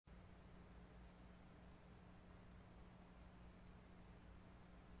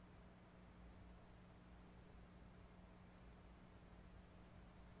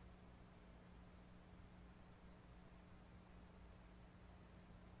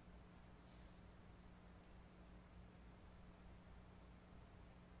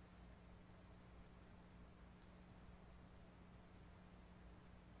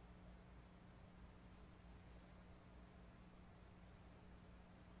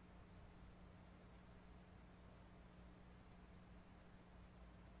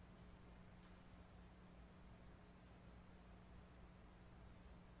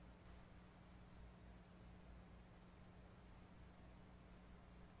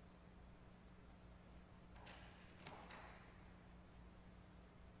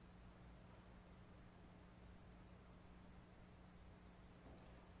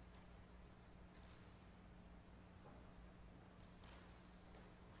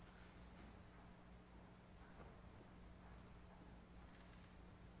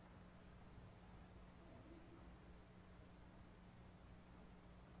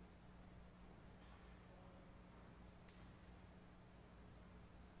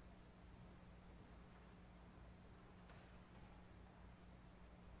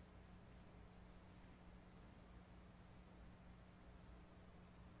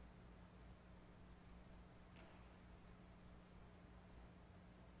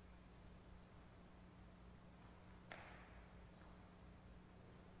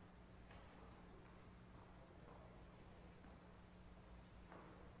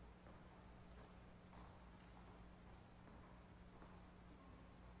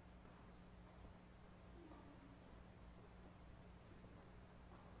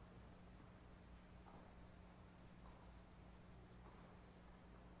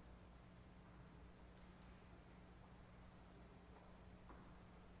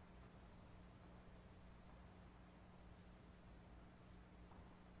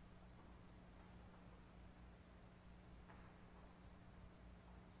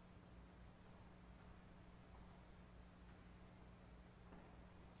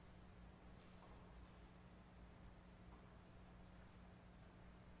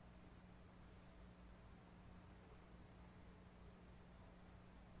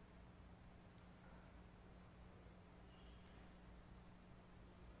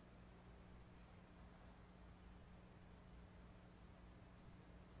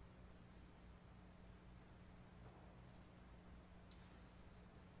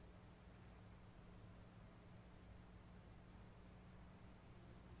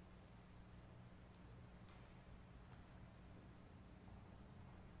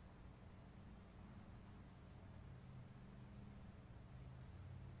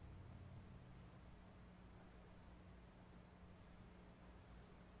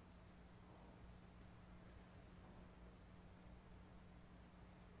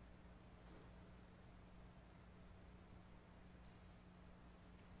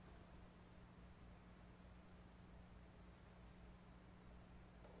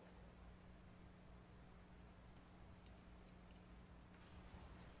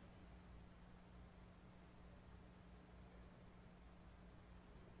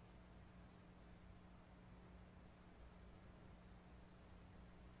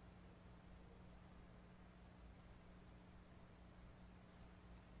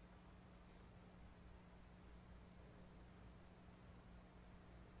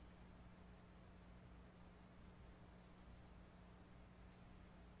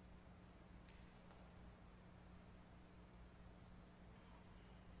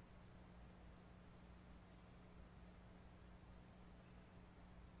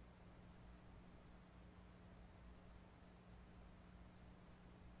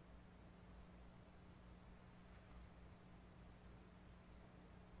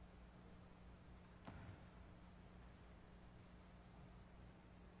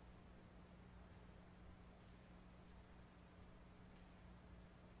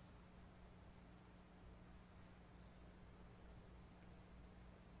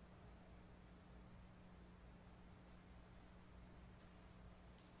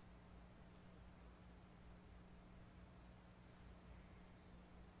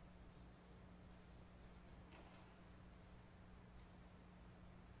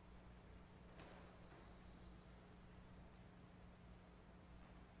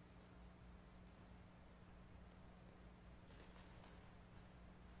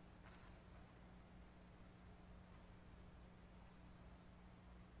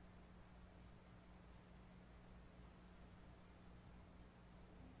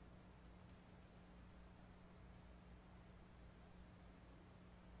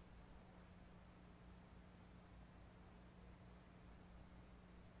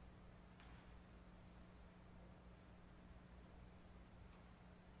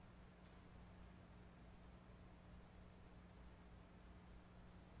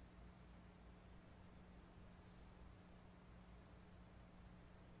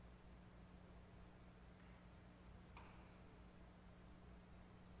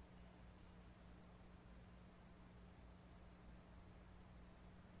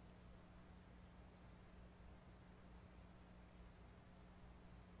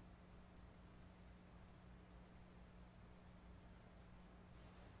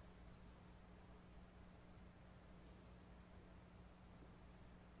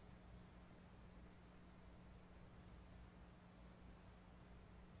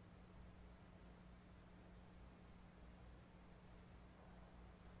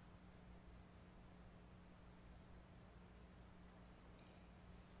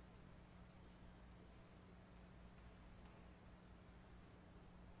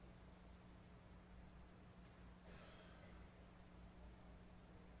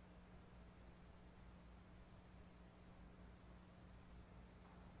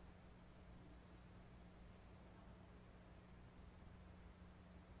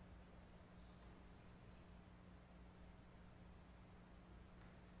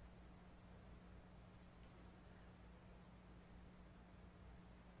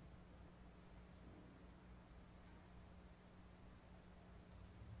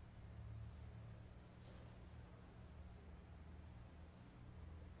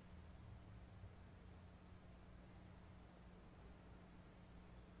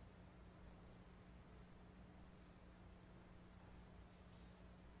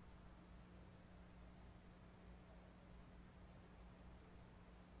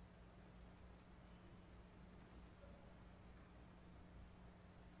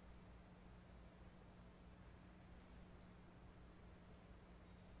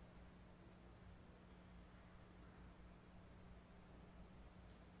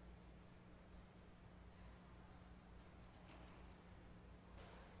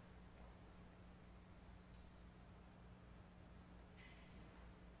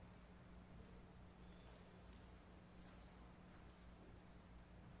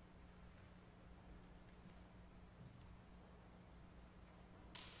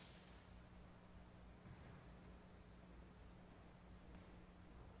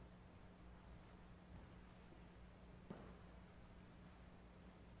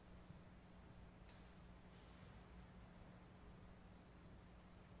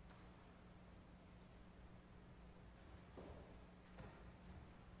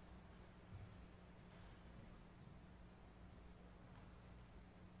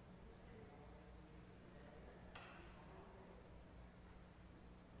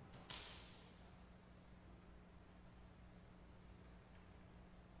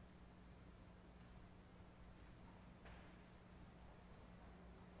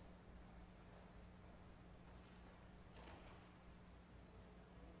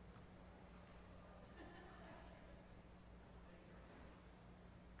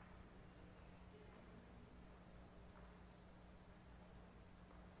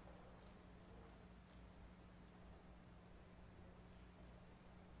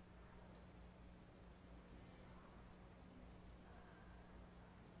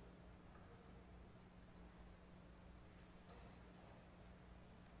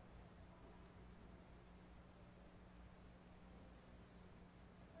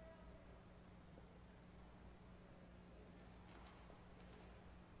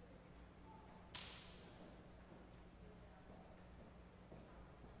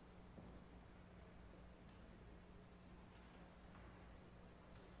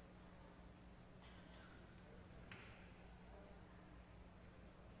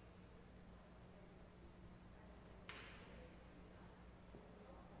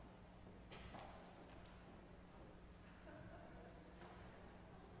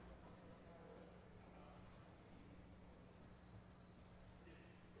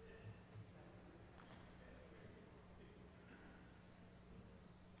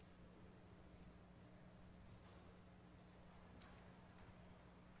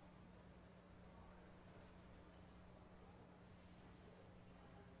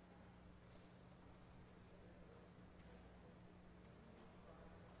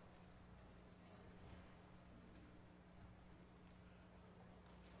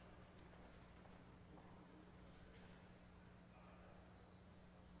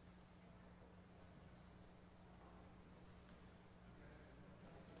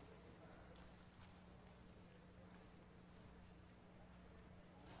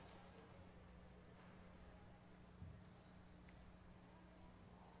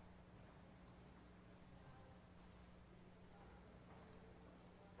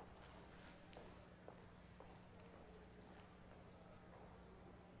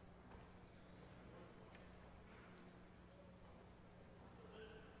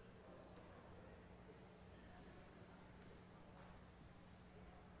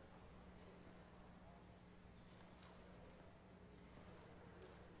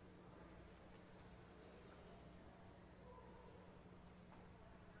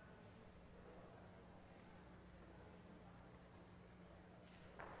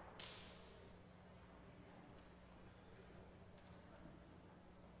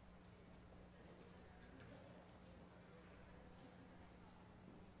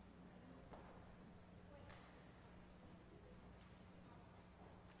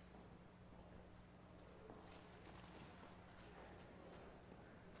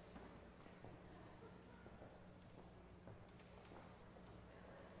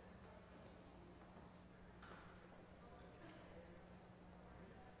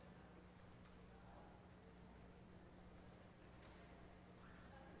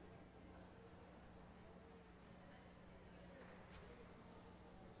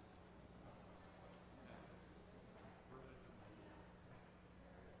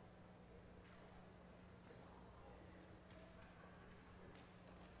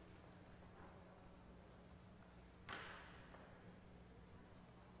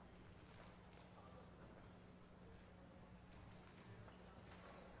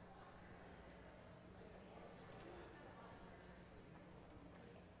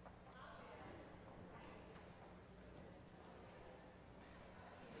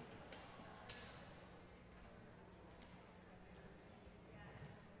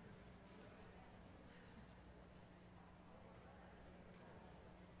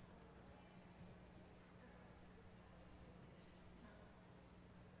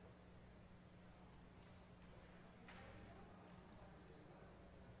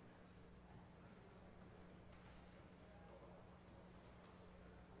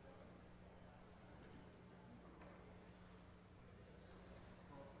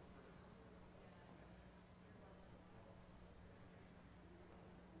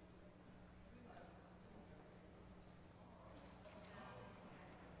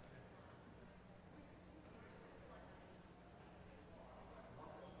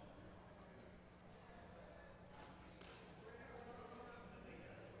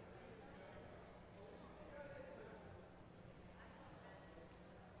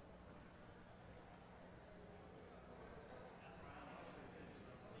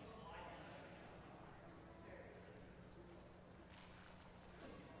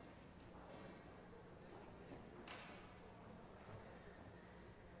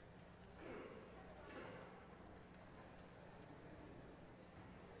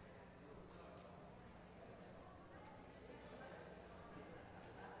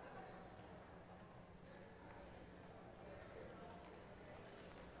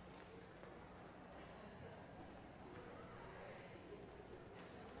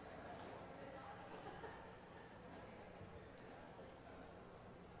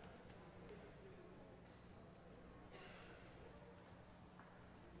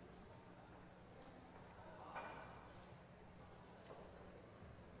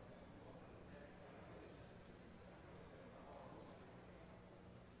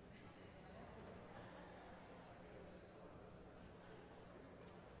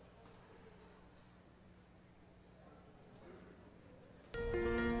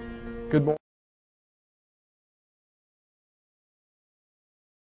Good morning.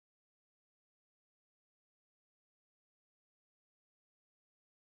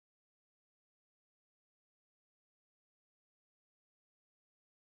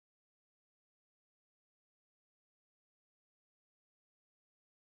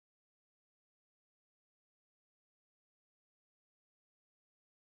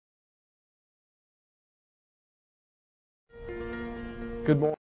 Good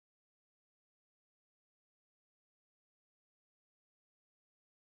morning.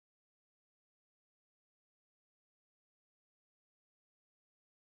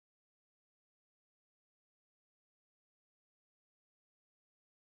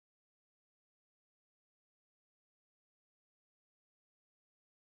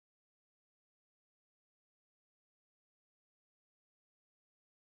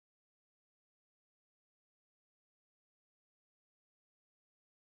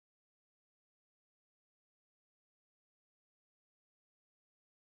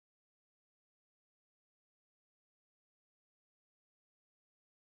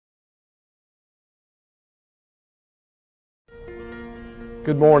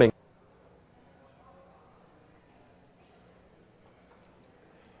 Good morning.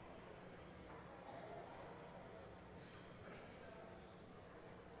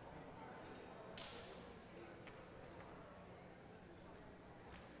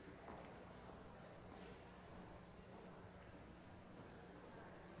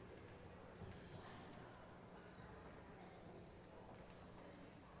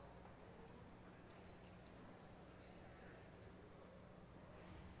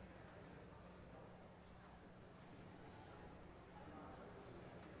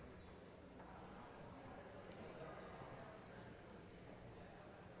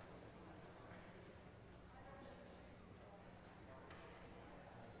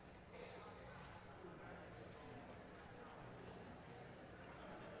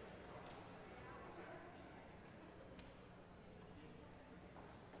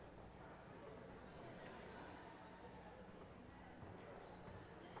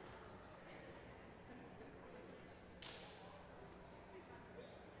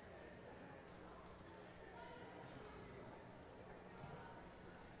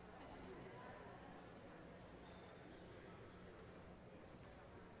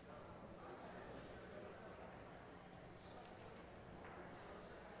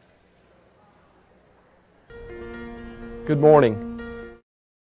 Good morning.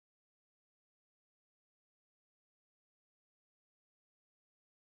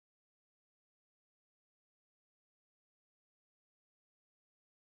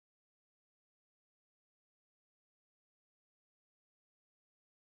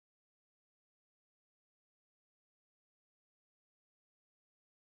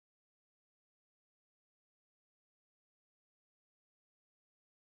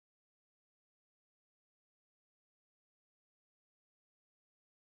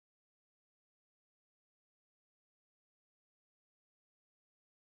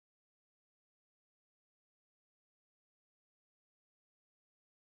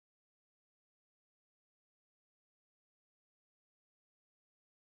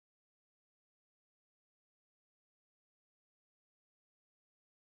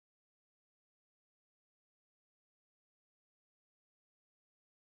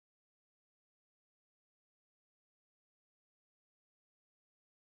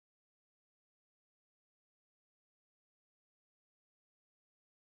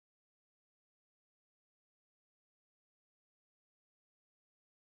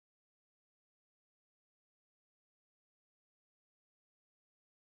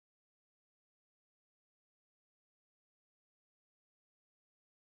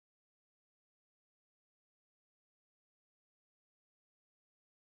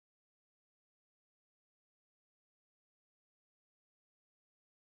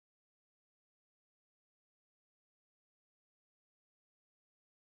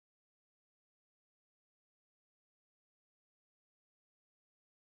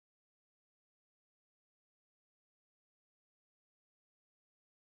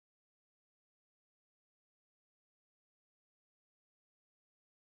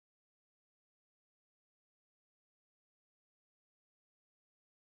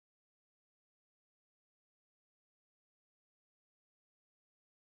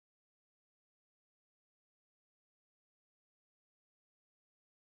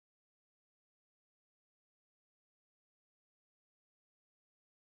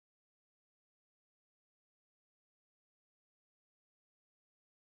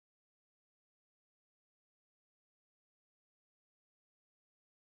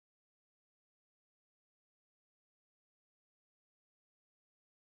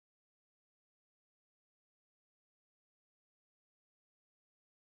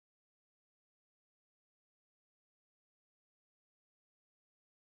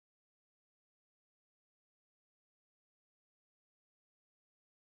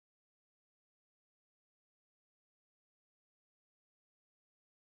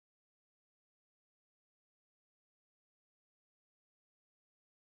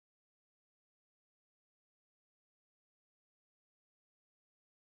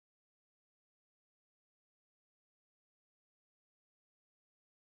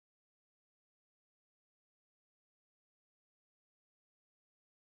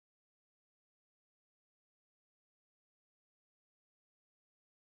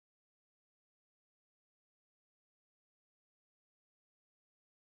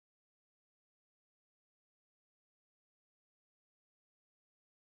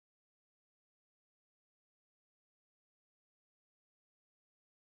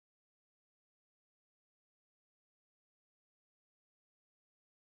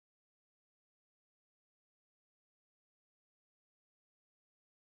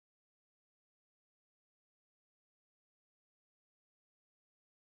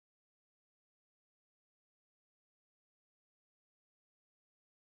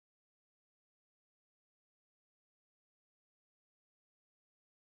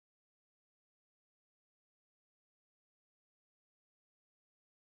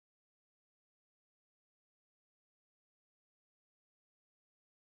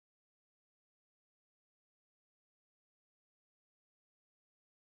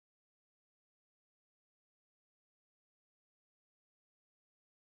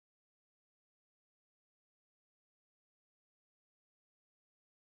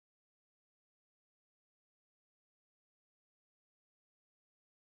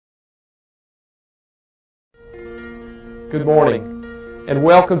 Good morning, and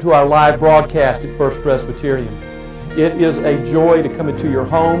welcome to our live broadcast at First Presbyterian. It is a joy to come into your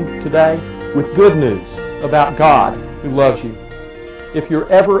home today with good news about God who loves you. If you're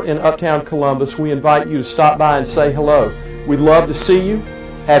ever in Uptown Columbus, we invite you to stop by and say hello. We'd love to see you,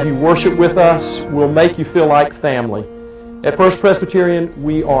 have you worship with us. We'll make you feel like family. At First Presbyterian,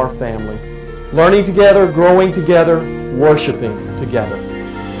 we are family. Learning together, growing together, worshiping together.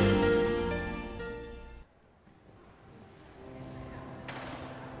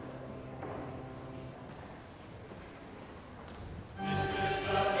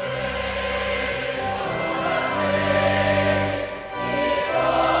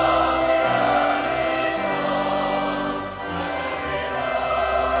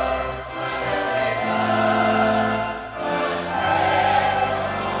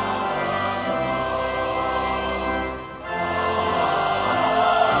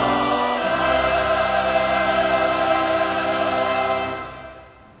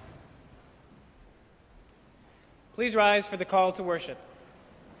 Please rise for the call to worship.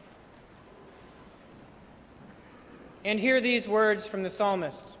 And hear these words from the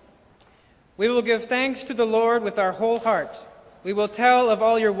psalmist. We will give thanks to the Lord with our whole heart. We will tell of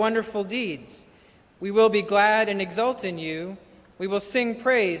all your wonderful deeds. We will be glad and exult in you. We will sing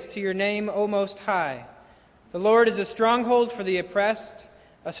praise to your name, O Most High. The Lord is a stronghold for the oppressed,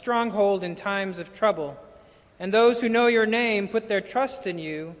 a stronghold in times of trouble. And those who know your name put their trust in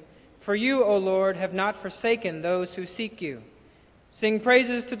you. For you, O Lord, have not forsaken those who seek you. Sing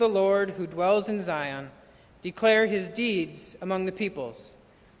praises to the Lord who dwells in Zion. Declare his deeds among the peoples.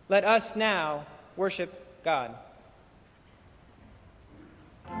 Let us now worship God.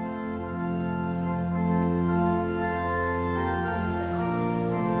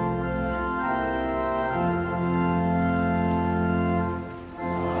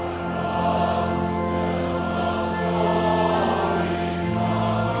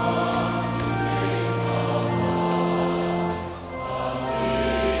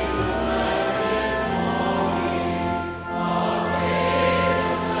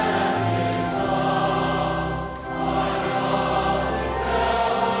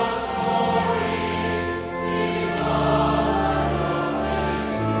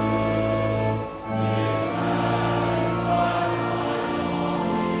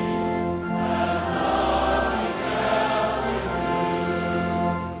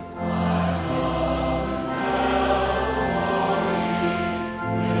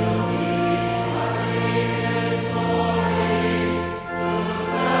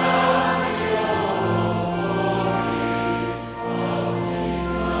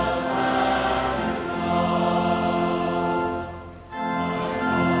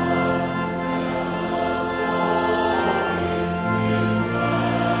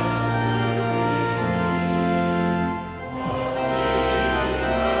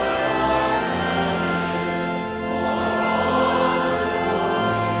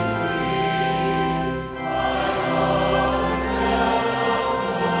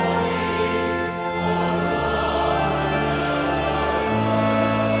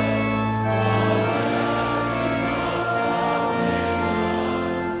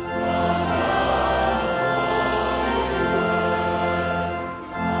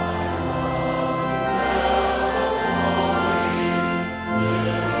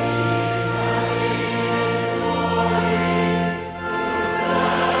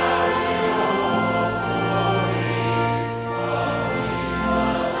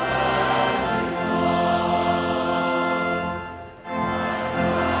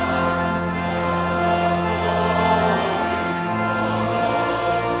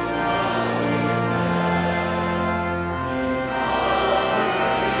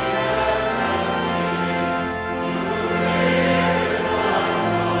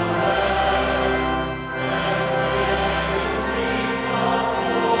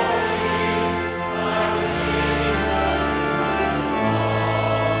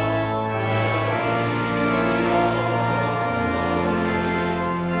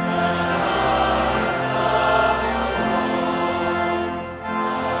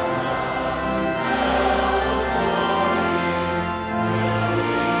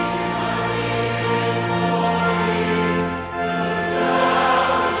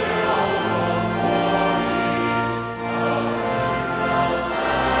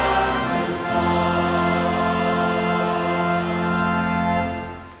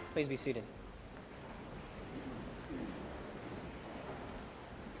 Please be seated.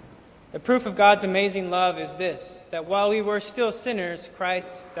 The proof of God's amazing love is this, that while we were still sinners,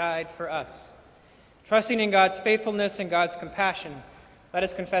 Christ died for us. Trusting in God's faithfulness and God's compassion, let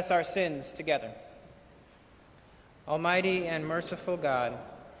us confess our sins together. Almighty and merciful God,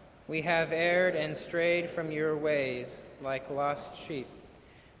 we have erred and strayed from your ways like lost sheep.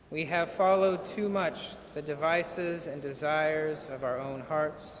 We have followed too much the devices and desires of our own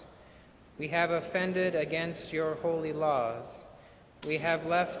hearts. We have offended against your holy laws. We have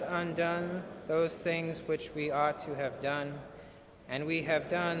left undone those things which we ought to have done, and we have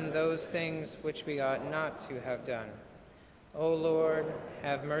done those things which we ought not to have done. O Lord,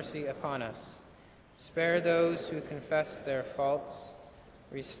 have mercy upon us. Spare those who confess their faults.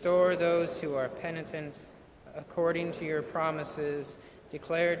 Restore those who are penitent, according to your promises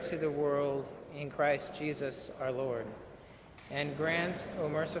declared to the world in Christ Jesus our Lord. And grant, O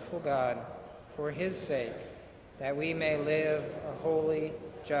merciful God, for his sake, that we may live a holy,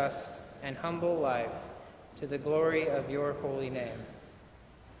 just, and humble life to the glory of your holy name.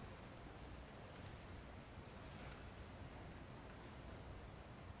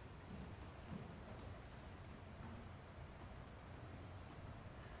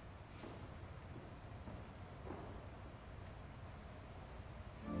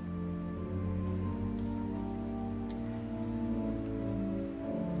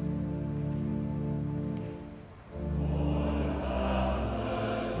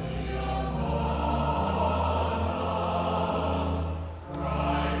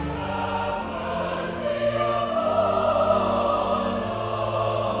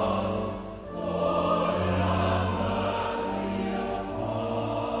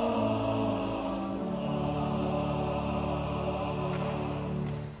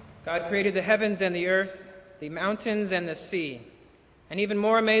 God created the heavens and the earth, the mountains and the sea. And even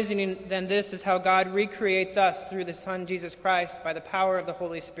more amazing than this is how God recreates us through the Son, Jesus Christ, by the power of the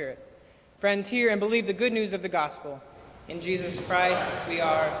Holy Spirit. Friends, hear and believe the good news of the gospel. In Jesus Christ, we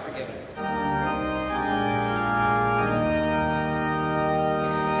are forgiven.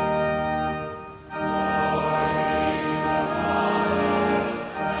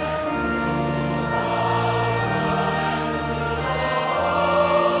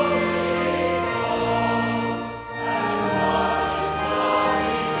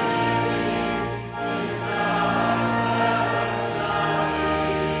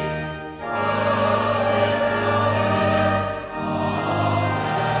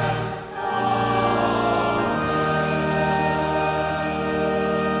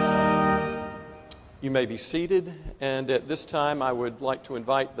 You may be seated, and at this time I would like to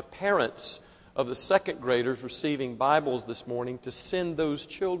invite the parents of the second graders receiving Bibles this morning to send those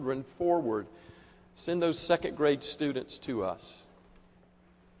children forward. Send those second grade students to us.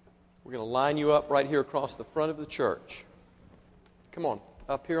 We're going to line you up right here across the front of the church. Come on,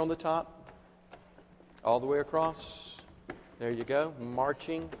 up here on the top, all the way across. There you go.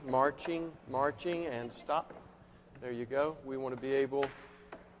 Marching, marching, marching, and stop. There you go. We want to be able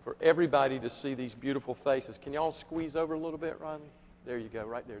for everybody to see these beautiful faces. Can y'all squeeze over a little bit, Riley? There you go,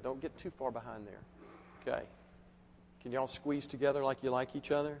 right there. Don't get too far behind there. Okay. Can y'all squeeze together like you like each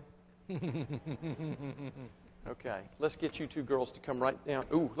other? Okay. Let's get you two girls to come right down.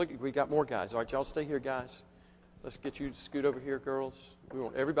 Ooh, look, we got more guys. All right, y'all stay here, guys. Let's get you to scoot over here, girls. We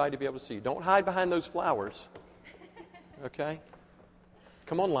want everybody to be able to see you. Don't hide behind those flowers. Okay?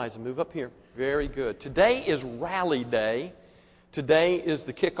 Come on, Liza, move up here. Very good. Today is Rally Day. Today is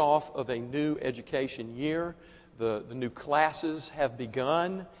the kickoff of a new education year. The new classes have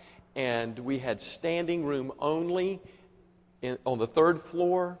begun, and we had standing room only on the third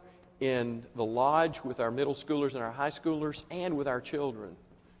floor in the lodge with our middle schoolers and our high schoolers and with our children.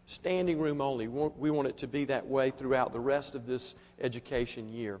 Standing room only. We want it to be that way throughout the rest of this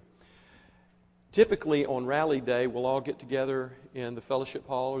education year. Typically on Rally Day, we'll all get together in the fellowship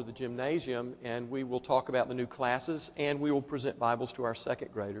hall or the gymnasium, and we will talk about the new classes, and we will present Bibles to our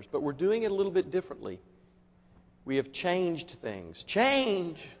second graders. But we're doing it a little bit differently. We have changed things.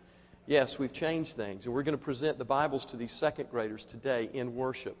 Change! Yes, we've changed things, and we're going to present the Bibles to these second graders today in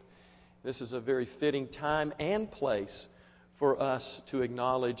worship. This is a very fitting time and place for us to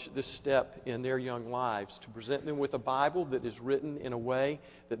acknowledge this step in their young lives, to present them with a Bible that is written in a way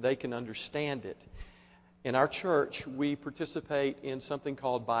that they can understand it. In our church, we participate in something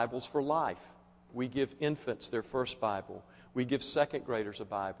called Bibles for Life. We give infants their first Bible. We give second graders a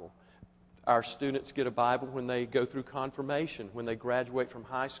Bible. Our students get a Bible when they go through confirmation, when they graduate from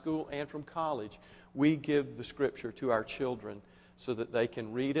high school and from college. We give the Scripture to our children so that they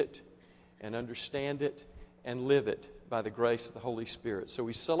can read it and understand it and live it by the grace of the Holy Spirit. So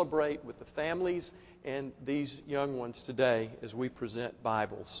we celebrate with the families and these young ones today as we present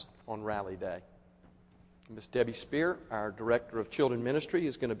Bibles on Rally Day. Miss Debbie Spear, our Director of Children Ministry,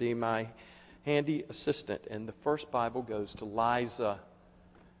 is going to be my handy assistant. And the first Bible goes to Liza.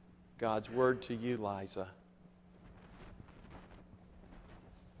 God's Word to you, Liza.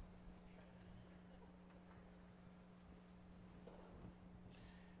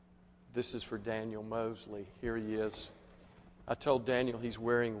 This is for Daniel Mosley. Here he is. I told Daniel he's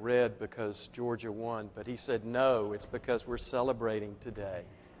wearing red because Georgia won, but he said no, it's because we're celebrating today.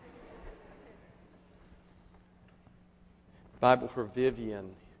 Bible for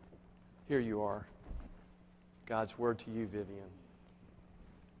Vivian. Here you are. God's word to you, Vivian.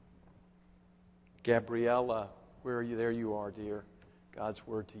 Gabriella, where are you? There you are, dear. God's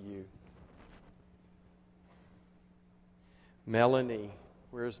word to you. Melanie,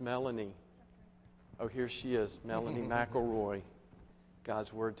 where's Melanie? Oh, here she is, Melanie McElroy.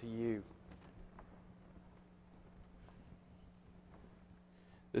 God's word to you.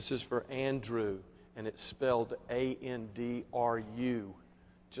 This is for Andrew, and it's spelled Andru,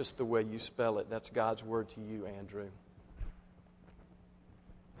 just the way you spell it. That's God's word to you, Andrew.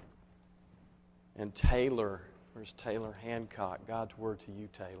 And Taylor, where's Taylor Hancock? God's word to you,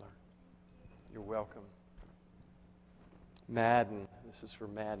 Taylor. You're welcome. Madden, this is for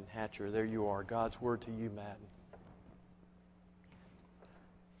Madden Hatcher. There you are. God's word to you, Madden.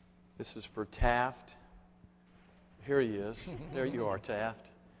 This is for Taft. Here he is. There you are, Taft.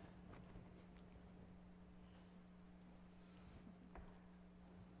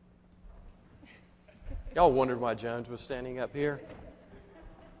 Y'all wondered why Jones was standing up here?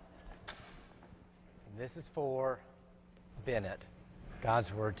 This is for Bennett.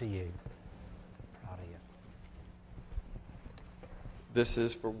 God's word to you. Proud of you. This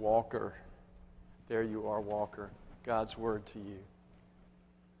is for Walker. There you are, Walker. God's word to you.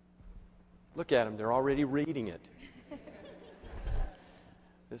 Look at them. They're already reading it.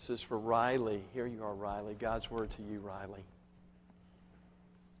 This is for Riley. Here you are, Riley. God's word to you, Riley.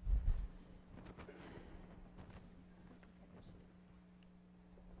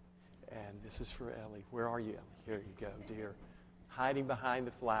 And this is for Ellie. Where are you, Ellie? Here you go, dear. Hiding behind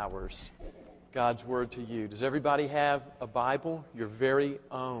the flowers. God's word to you. Does everybody have a Bible? Your very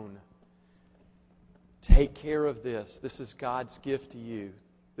own. Take care of this. This is God's gift to you.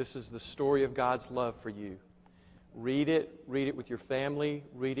 This is the story of God's love for you. Read it. Read it with your family.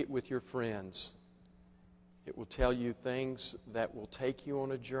 Read it with your friends. It will tell you things that will take you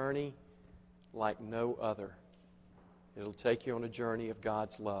on a journey like no other. It'll take you on a journey of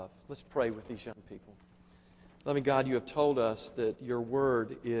God's love. Let's pray with these young people. Loving God, you have told us that your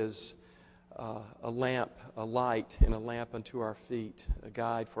word is a lamp, a light, and a lamp unto our feet, a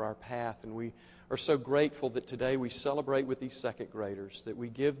guide for our path. And we are so grateful that today we celebrate with these second graders, that we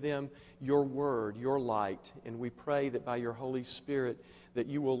give them your word, your light, and we pray that by your Holy Spirit that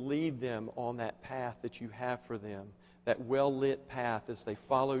you will lead them on that path that you have for them, that well-lit path as they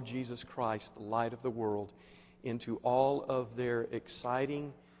follow Jesus Christ, the light of the world, into all of their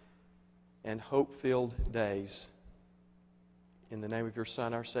exciting and hope-filled days. In the name of your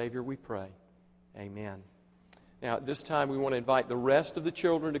Son, our Savior, we pray. Amen. Now, at this time, we want to invite the rest of the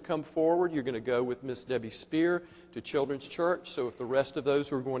children to come forward. You're going to go with Miss Debbie Spear to Children's Church. So if the rest of those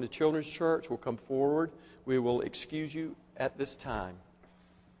who are going to Children's Church will come forward, we will excuse you at this time.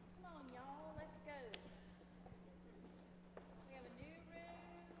 Come on, y'all. Let's go. We have a new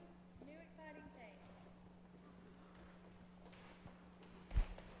room, new exciting things.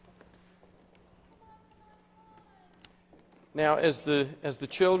 Now, as the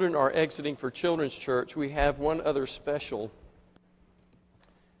children are exiting for Children's Church, we have one other special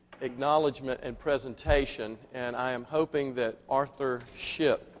acknowledgement and presentation, and I am hoping that Arthur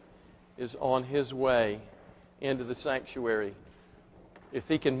Shipp is on his way into the sanctuary. If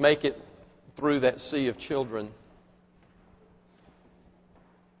he can make it through that sea of children.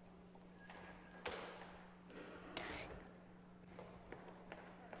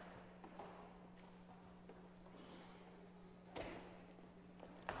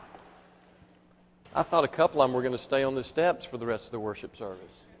 I thought a couple of them were going to stay on the steps for the rest of the worship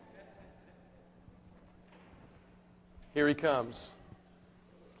service. Here he comes.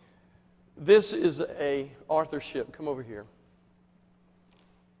 This is a Arthur Shipp. Come over here.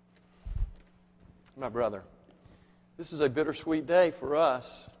 My brother. This is a bittersweet day for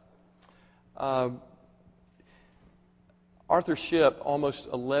us. Arthur Shipp, almost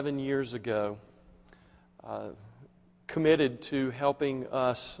 11 years ago, committed to helping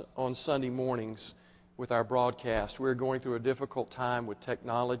us on Sunday mornings with our broadcast. We were going through a difficult time with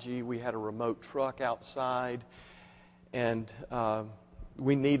technology. We had a remote truck outside, and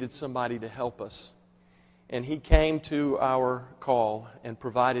we needed somebody to help us. And he came to our call and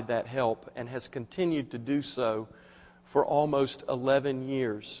provided that help and has continued to do so for almost 11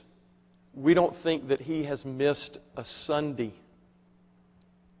 years. We don't think that he has missed a Sunday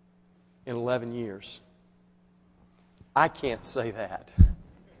in 11 years. I can't say that.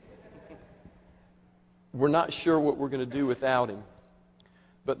 We're not sure what we're going to do without him.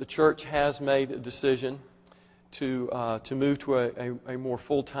 but the church has made a decision to move to a more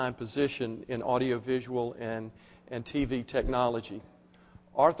full-time position in audiovisual and TV technology.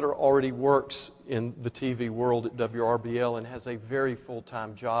 Arthur already works in the TV world at WRBL and has a very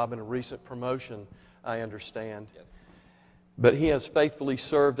full-time job and a recent promotion, I understand. Yes. But he has faithfully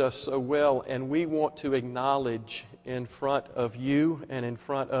served us so well, and we want to acknowledge in front of you and in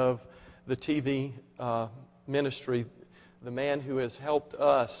front of the TV ministry the man who has helped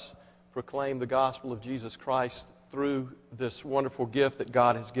us proclaim the gospel of Jesus Christ through this wonderful gift that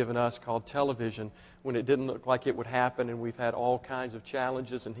God has given us called television when it didn't look like it would happen, and we've had all kinds of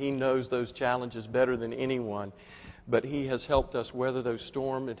challenges, and he knows those challenges better than anyone. But he has helped us weather those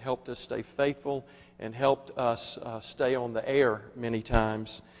storms and helped us stay faithful and helped us stay on the air many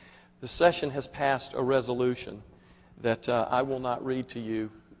times. The session has passed a resolution that I will not read to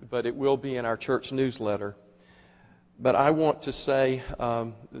you, but it will be in our church newsletter. But I want to say,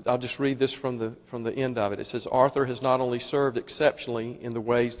 I'll just read this from the end of it. It says, Arthur has not only served exceptionally in the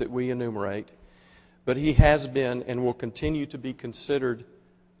ways that we enumerate, but he has been and will continue to be considered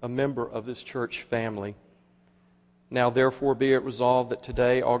a member of this church family. Now, therefore, be it resolved that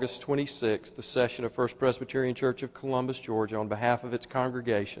today, August 26th, the session of First Presbyterian Church of Columbus, Georgia, on behalf of its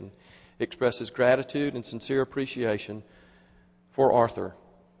congregation, expresses gratitude and sincere appreciation for Arthur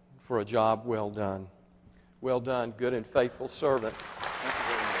for a job well done. Well done, good and faithful servant. Thank you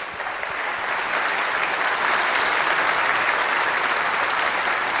very much.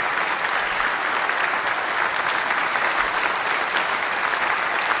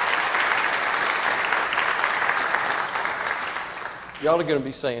 Y'all are going to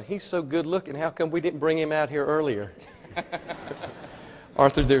be saying, he's so good looking, how come we didn't bring him out here earlier?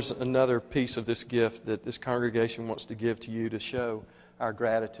 Arthur, there's another piece of this gift that this congregation wants to give to you to show our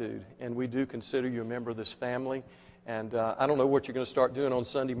gratitude. And we do consider you a member of this family. And I don't know what you're going to start doing on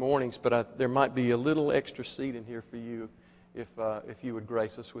Sunday mornings, but there might be a little extra seat in here for you if you would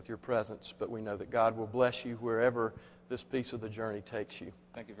grace us with your presence. But we know that God will bless you wherever this piece of the journey takes you.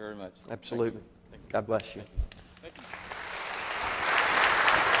 Thank you very much. Absolutely. Thank you. God bless you. Thank you.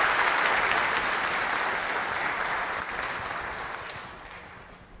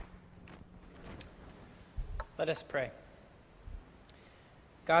 Let us pray.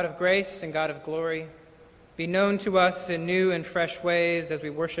 God of grace and God of glory, be known to us in new and fresh ways as we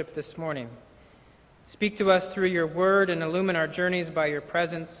worship this morning. Speak to us through your word and illumine our journeys by your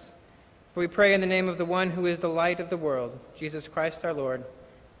presence. For we pray in the name of the one who is the light of the world, Jesus Christ our Lord.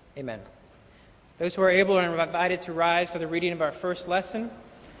 Amen. Those who are able are invited to rise for the reading of our first lesson,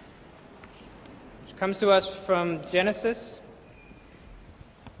 which comes to us from Genesis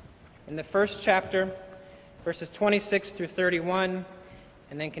in the first chapter, verses 26 through 31,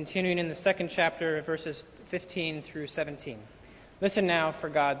 and then continuing in the second chapter, verses 15 through 17. Listen now for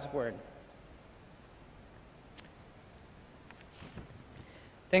God's word.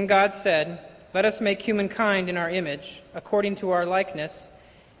 Then God said, "Let us make humankind in our image, according to our likeness,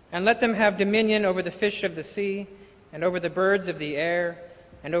 and let them have dominion over the fish of the sea, and over the birds of the air,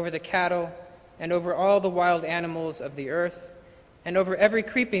 and over the cattle, and over all the wild animals of the earth, and over every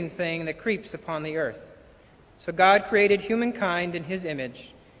creeping thing that creeps upon the earth." So God created humankind in his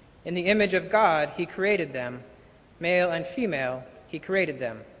image. In the image of God he created them. Male and female he created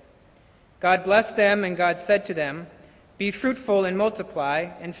them. God blessed them, and God said to them, "Be fruitful and multiply,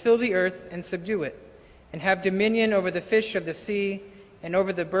 and fill the earth and subdue it, and have dominion over the fish of the sea, and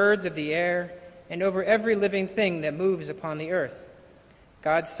over the birds of the air, and over every living thing that moves upon the earth."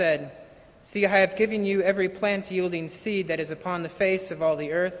 God said, "See, I have given you every plant yielding seed that is upon the face of all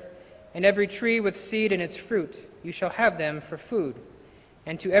the earth, and every tree with seed in its fruit, you shall have them for food.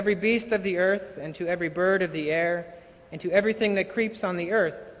 And to every beast of the earth, and to every bird of the air, and to everything that creeps on the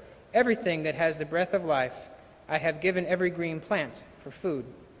earth, everything that has the breath of life, I have given every green plant for food."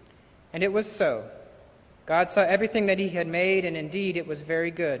 And it was so. God saw everything that he had made, and indeed it was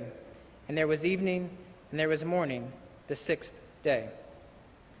very good. And there was evening, and there was morning, the sixth day.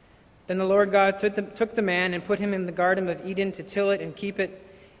 Then the Lord God took the man and put him in the Garden of Eden to till it and keep it.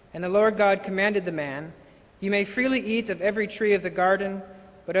 And the Lord God commanded the man, "You may freely eat of every tree of the garden,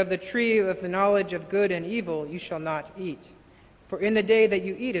 but of the tree of the knowledge of good and evil you shall not eat. For in the day that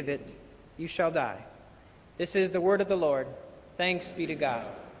you eat of it, you shall die." This is the word of the Lord. Thanks be to God.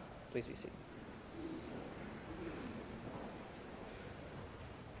 Please be seated.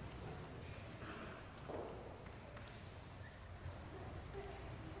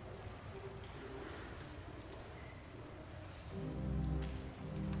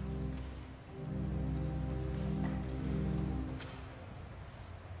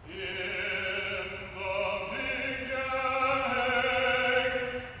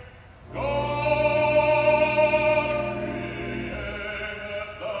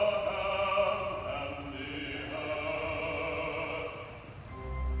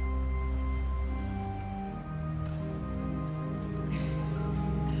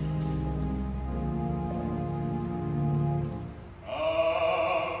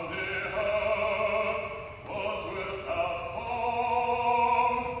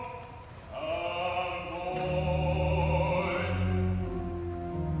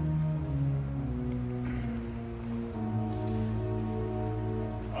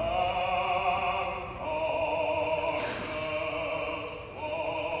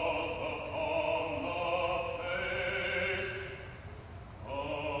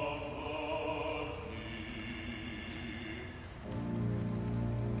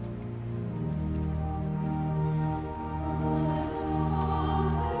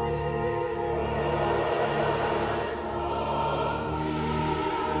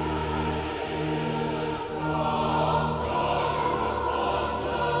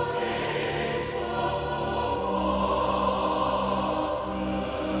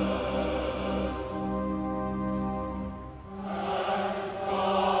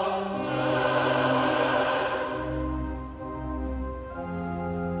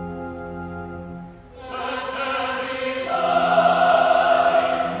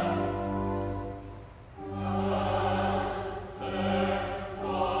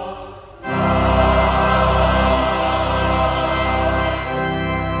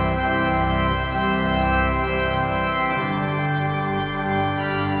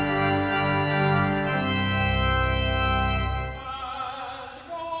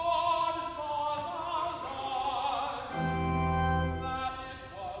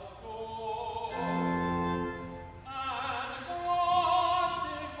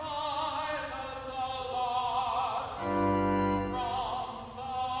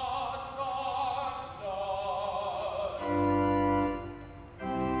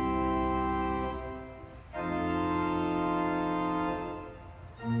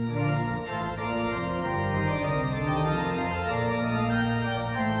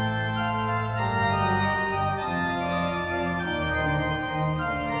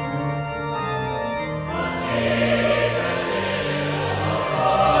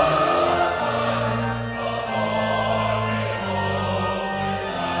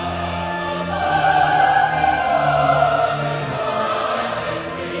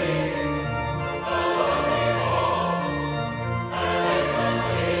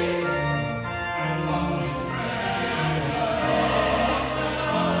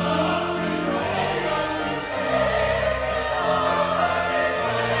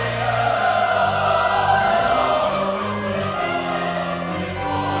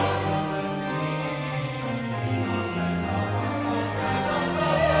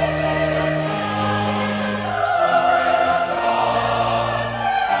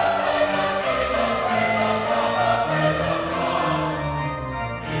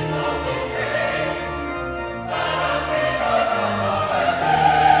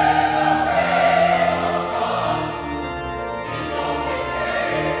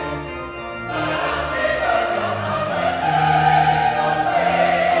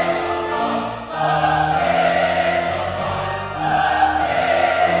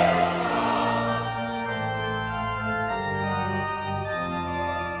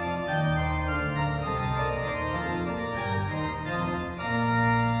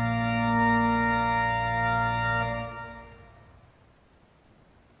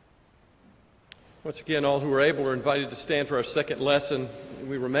 Once again, all who are able are invited to stand for our second lesson.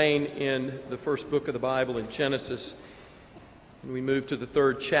 We remain in the first book of the Bible, in Genesis, and we move to the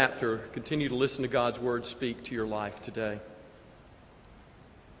third chapter. Continue to listen to God's word speak to your life today.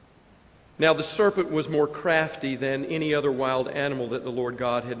 Now the serpent was more crafty than any other wild animal that the Lord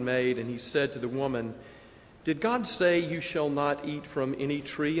God had made, and he said to the woman, "Did God say you shall not eat from any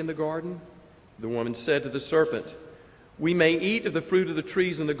tree in the garden?" The woman said to the serpent, "We may eat of the fruit of the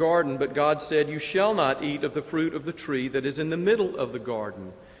trees in the garden, but God said, 'You shall not eat of the fruit of the tree that is in the middle of the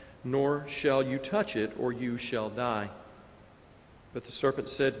garden, nor shall you touch it, or you shall die.' But the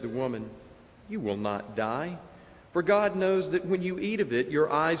serpent said to the woman, 'You will not die, for God knows that when you eat of it,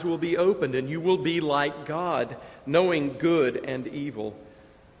 your eyes will be opened, and you will be like God, knowing good and evil.'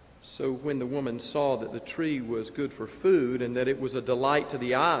 So when the woman saw that the tree was good for food, and that it was a delight to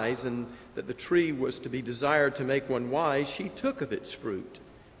the eyes, and that the tree was to be desired to make one wise, she took of its fruit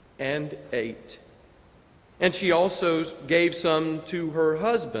and ate. And she also gave some to her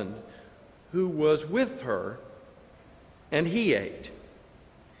husband, who was with her, and he ate.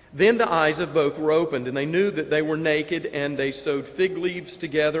 Then the eyes of both were opened, and they knew that they were naked, and they sewed fig leaves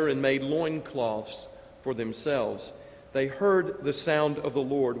together and made loincloths for themselves. They heard the sound of the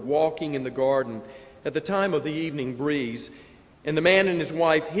Lord walking in the garden at the time of the evening breeze, and the man and his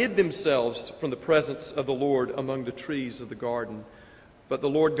wife hid themselves from the presence of the Lord among the trees of the garden. But the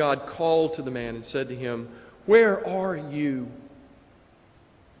Lord God called to the man and said to him, 'Where are you?'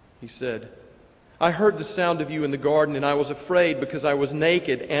 He said, 'I heard the sound of you in the garden, and I was afraid because I was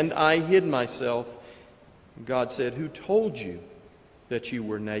naked, and I hid myself.' And God said, 'Who told you that you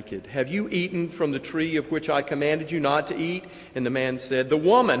were naked? Have you eaten from the tree of which I commanded you not to eat?' And the man said, 'The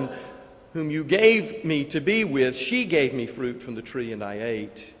woman whom you gave me to be with, she gave me fruit from the tree, and I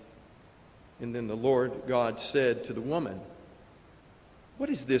ate.' And then the Lord God said to the woman, 'What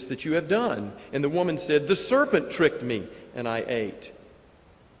is this that you have done?' And the woman said, 'The serpent tricked me, and I ate.'"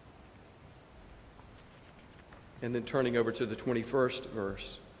 And then turning over to the 21st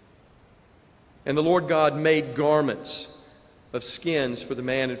verse. "And the Lord God made garments of skins for the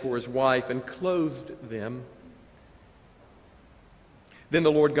man and for his wife, and clothed them. Then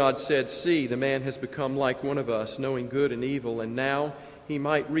the Lord God said, 'See, the man has become like one of us, knowing good and evil, and now he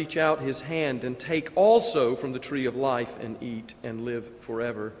might reach out his hand and take also from the tree of life and eat and live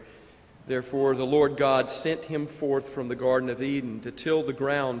forever.' Therefore the Lord God sent him forth from the Garden of Eden to till the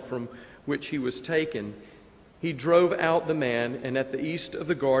ground from which he was taken. He drove out the man, and at the east of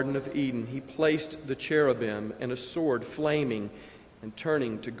the Garden of Eden he placed the cherubim and a sword flaming and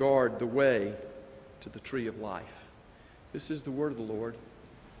turning to guard the way to the tree of life." This is the word of the Lord.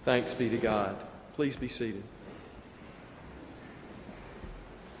 Thanks be to God. Please be seated.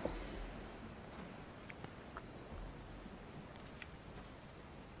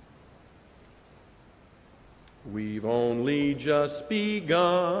 We've only just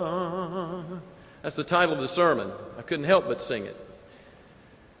begun. That's the title of the sermon. I couldn't help but sing it.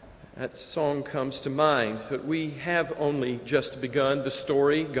 That song comes to mind, but we have only just begun the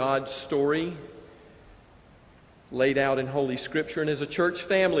story, God's story, laid out in Holy Scripture. And as a church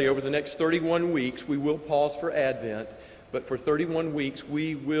family, over the next 31 weeks, we will pause for Advent, but for 31 weeks,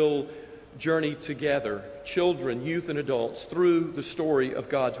 we will journey together, children, youth, and adults, through the story of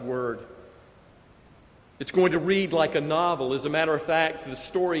God's Word. It's going to read like a novel. As a matter of fact, the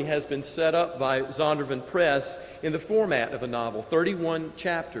story has been set up by Zondervan Press in the format of a novel, 31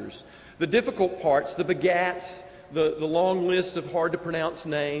 chapters. The difficult parts, the begats, the long list of hard-to-pronounce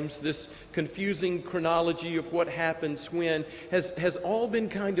names, this confusing chronology of what happens when, has all been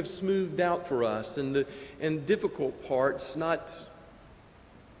kind of smoothed out for us. And difficult parts, not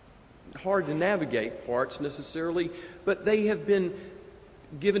hard to navigate parts necessarily, but they have been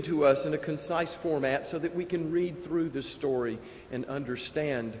given to us in a concise format so that we can read through this story and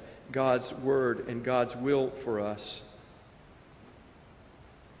understand God's Word and God's will for us.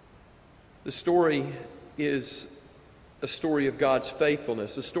 The story is a story of God's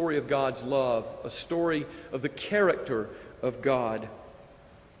faithfulness, a story of God's love, a story of the character of God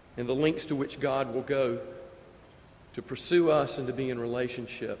and the lengths to which God will go to pursue us and to be in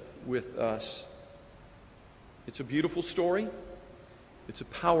relationship with us. It's a beautiful story. It's a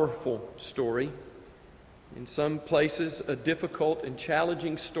powerful story. In some places, a difficult and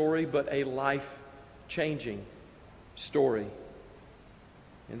challenging story, but a life-changing story.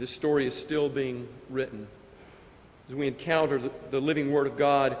 And this story is still being written. As we encounter the living Word of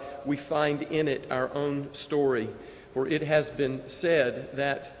God, we find in it our own story. For it has been said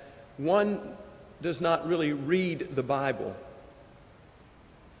that one does not really read the Bible,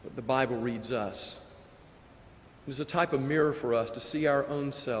 but the Bible reads us. It is a type of mirror for us to see our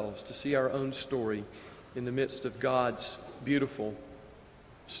own selves, to see our own story in the midst of God's beautiful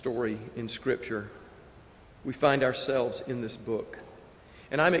story in Scripture. We find ourselves in this book.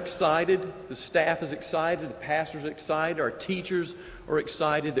 And I'm excited, the staff is excited, the pastor's excited, our teachers are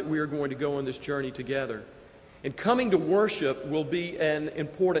excited that we are going to go on this journey together. And coming to worship will be an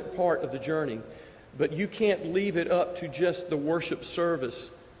important part of the journey, but you can't leave it up to just the worship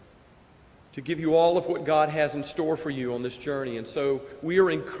service to give you all of what God has in store for you on this journey. And so we are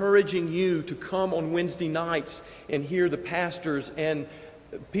encouraging you to come on Wednesday nights and hear the pastors and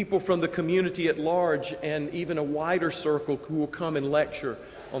people from the community at large and even a wider circle who will come and lecture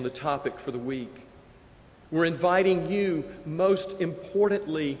on the topic for the week. We're inviting you, most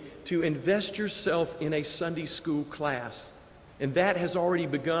importantly, to invest yourself in a Sunday school class. And that has already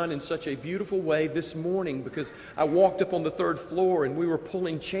begun in such a beautiful way this morning, because I walked up on the 3rd floor and we were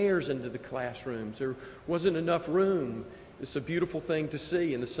pulling chairs into the classrooms. There wasn't enough room. It's a beautiful thing to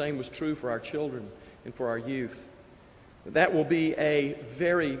see, and the same was true for our children and for our youth. That will be a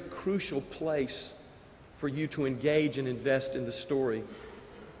very crucial place for you to engage and invest in the story.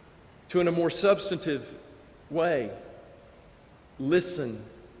 To, in a more substantive way, listen,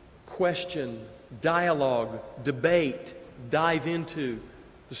 question, dialogue, debate, dive into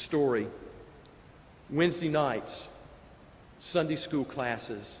the story. Wednesday nights, Sunday school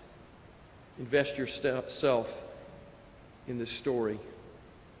classes, invest yourself in this story.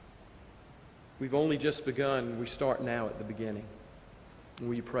 We've only just begun. We start now at the beginning.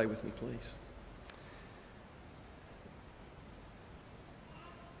 Will you pray with me, please?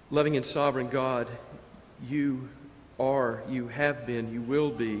 Loving and sovereign God, you are, you have been, you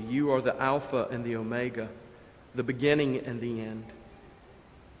will be. You are the Alpha and the Omega, the beginning and the end.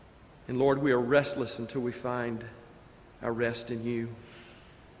 And Lord, we are restless until we find our rest in you.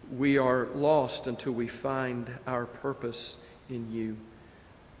 We are lost until we find our purpose in you.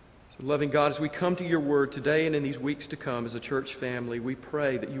 So, loving God, as we come to your word today and in these weeks to come as a church family, we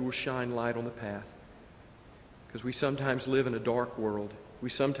pray that you will shine light on the path. Because we sometimes live in a dark world. We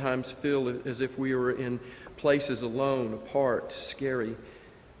sometimes feel as if we are in places alone, apart, scary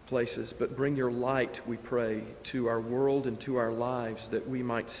places. But bring your light, we pray, to our world and to our lives, that we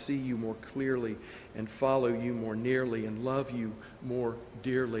might see you more clearly and follow you more nearly and love you more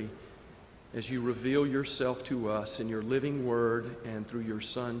dearly as you reveal yourself to us in your living word and through your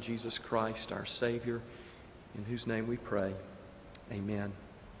Son, Jesus Christ, our Savior, in whose name we pray. Amen.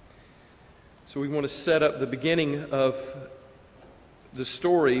 So we want to set up the beginning of the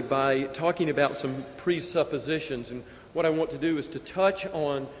story by talking about some presuppositions. And what I want to do is to touch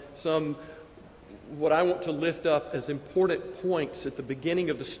on what I want to lift up as important points at the beginning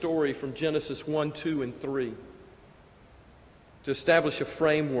of the story from Genesis 1, 2, and 3 to establish a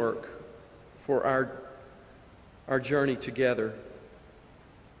framework for our journey together.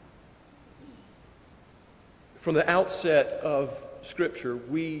 From the outset of Scripture,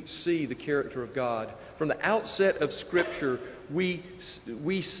 we see the character of God. From the outset of Scripture, we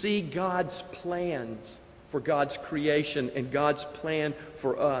see God's plans for God's creation and God's plan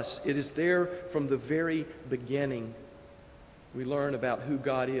for us. It is there from the very beginning. We learn about who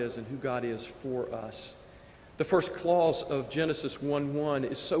God is and who God is for us. The first clause of Genesis 1:1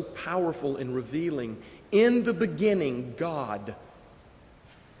 is so powerful in revealing, in the beginning, God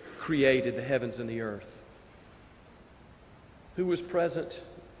created the heavens and the earth. Who was present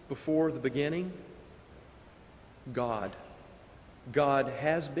before the beginning? God. God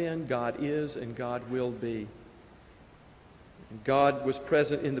has been, God is, and God will be. And God was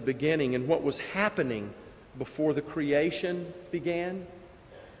present in the beginning. And what was happening before the creation began?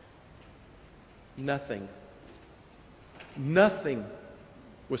 Nothing. Nothing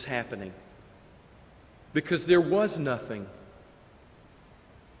was happening. Because there was nothing.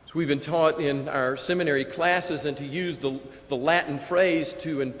 So we've been taught in our seminary classes, and to use the Latin phrase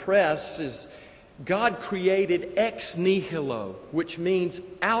to impress, is God created ex nihilo, which means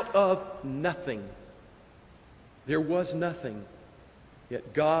out of nothing. There was nothing.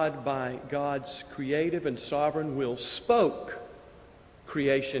 Yet God, by God's creative and sovereign will, spoke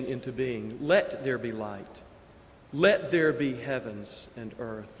creation into being. Let there be light. Let there be heavens and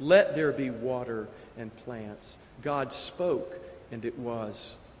earth. Let there be water and plants. God spoke, and it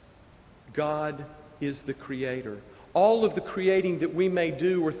was. God is the creator. All of the creating that we may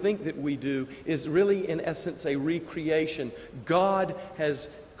do or think that we do is really, in essence, a recreation. God has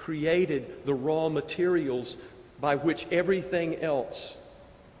created the raw materials by which everything else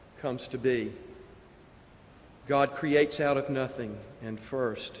comes to be. God creates out of nothing and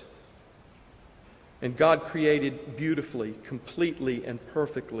first. And God created beautifully, completely, and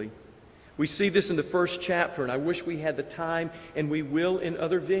perfectly. We see this in the first chapter, and I wish we had the time, and we will in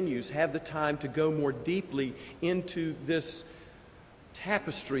other venues have the time to go more deeply into this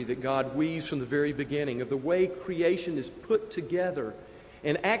tapestry that God weaves from the very beginning of the way creation is put together,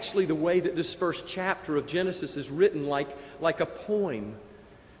 and actually the way that this first chapter of Genesis is written like a poem,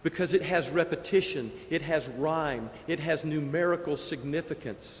 because it has repetition, it has rhyme, it has numerical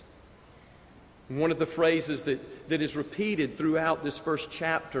significance. And one of the phrases that is repeated throughout this first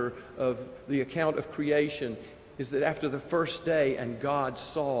chapter of the account of creation is that after the first day, and God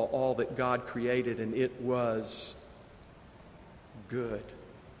saw all that God created, and it was good.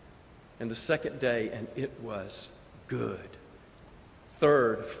 And the second day, and it was good.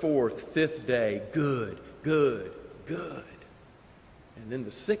 Third, fourth, fifth day, good, good, good. And then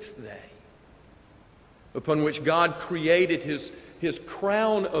the sixth day, upon which God created His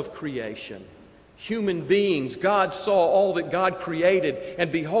crown of creation, human beings. God saw all that God created,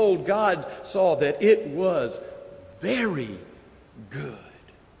 and behold, God saw that it was very good.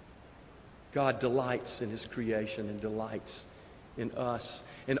 God delights in His creation and delights in us.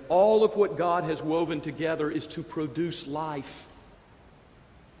 And all of what God has woven together is to produce life.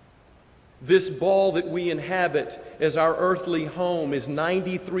 This ball that we inhabit as our earthly home is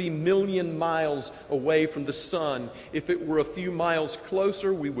 93 million miles away from the sun. If it were a few miles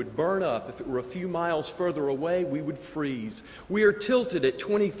closer, we would burn up. If it were a few miles further away, we would freeze. We are tilted at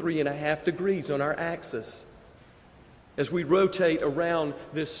 23.5 degrees on our axis as we rotate around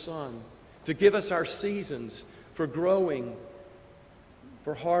this sun to give us our seasons for growing,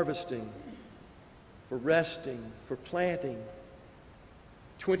 for harvesting, for resting, for planting.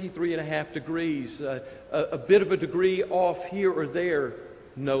 23.5 degrees, a bit of a degree off here or there,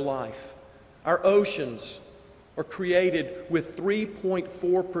 no life. Our oceans are created with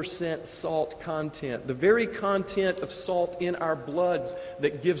 3.4% salt content, the very content of salt in our bloods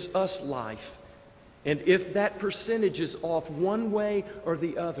that gives us life. And if that percentage is off one way or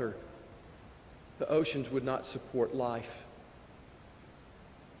the other, the oceans would not support life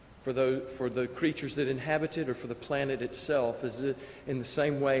for the creatures that inhabit it or for the planet itself. In the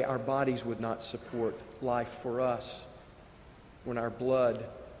same way, our bodies would not support life for us when our blood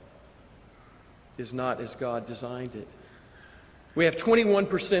is not as God designed it. We have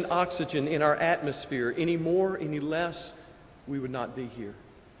 21% oxygen in our atmosphere. Any more, any less, we would not be here.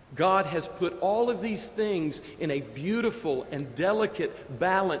 God has put all of these things in a beautiful and delicate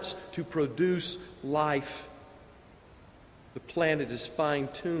balance to produce life. The planet is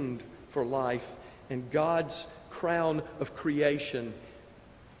fine-tuned for life, and God's crown of creation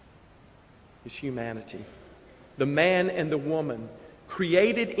is humanity. The man and the woman,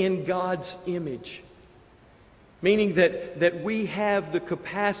 created in God's image, meaning that we have the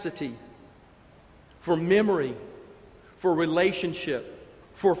capacity for memory, for relationship,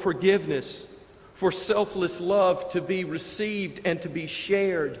 for forgiveness, for selfless love to be received and to be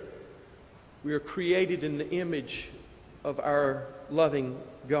shared. We are created in the image of our loving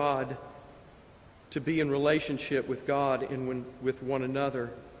God, to be in relationship with God and with one another.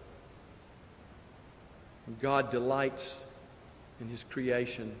 And God delights in His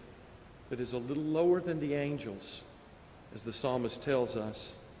creation that is a little lower than the angels, as the psalmist tells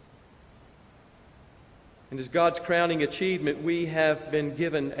us. And as God's crowning achievement, we have been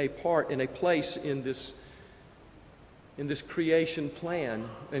given a part and a place in this creation plan.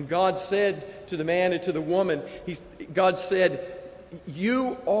 And God said to the man and to the woman, God said,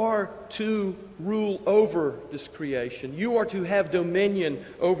 you are to rule over this creation. You are to have dominion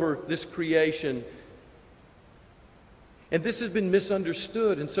over this creation. And this has been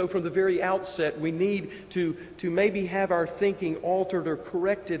misunderstood. And so from the very outset, we need to maybe have our thinking altered or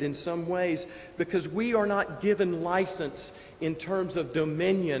corrected in some ways, because we are not given license in terms of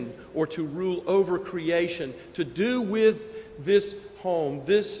dominion or to rule over creation, to do with this home,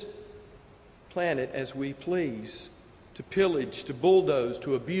 this planet as we please, to pillage, to bulldoze,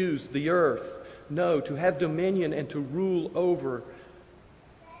 to abuse the earth. No, to have dominion and to rule over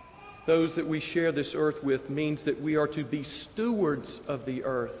those that we share this earth with means that we are to be stewards of the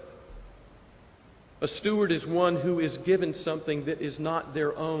earth. A steward is one who is given something that is not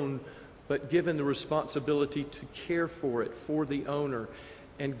their own, but given the responsibility to care for it, for the owner.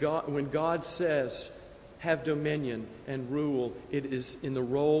 And when God says, have dominion and rule, it is in the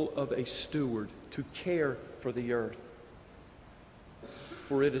role of a steward to care for the earth.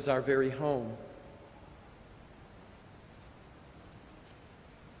 For it is our very home.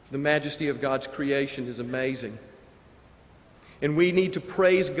 The majesty of God's creation is amazing. And we need to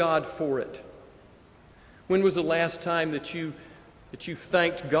praise God for it. When was the last time that you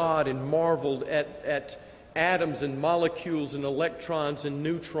thanked God and marveled at atoms and molecules and electrons and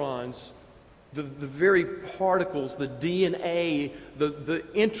neutrons the very particles, the DNA, the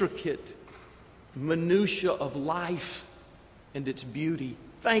intricate minutia of life and its beauty.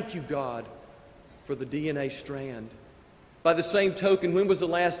 Thank you, God, for the DNA strand. By the same token, when was the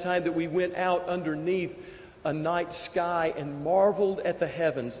last time that we went out underneath a night sky and marveled at the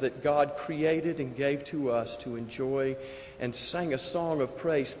heavens that God created and gave to us to enjoy and sang a song of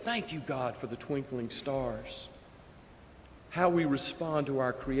praise? Thank you, God, for the twinkling stars. How we respond to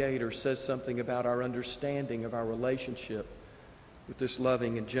our Creator says something about our understanding of our relationship with this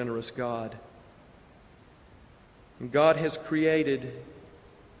loving and generous God. And God has created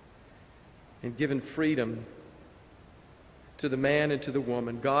and given freedom to the man and to the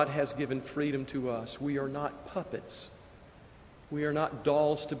woman. God has given freedom to us. We are not puppets. We are not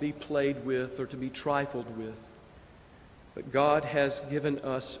dolls to be played with or to be trifled with. But God has given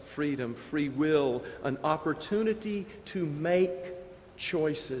us freedom, free will, an opportunity to make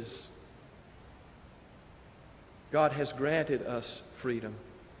choices. God has granted us freedom.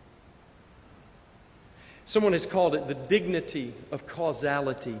 Someone has called it the dignity of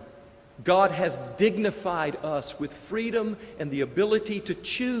causality. God has dignified us with freedom and the ability to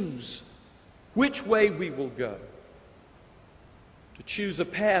choose which way we will go. To choose a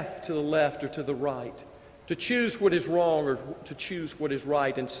path to the left or to the right. To choose what is wrong or to choose what is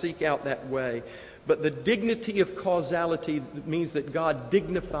right and seek out that way. But the dignity of causality means that God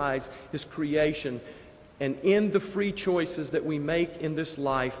dignifies His creation. And in the free choices that we make in this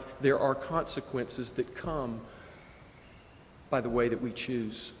life, there are consequences that come by the way that we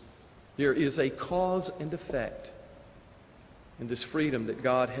choose. There is a cause and effect in this freedom that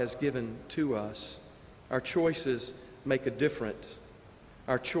God has given to us. Our choices make a difference.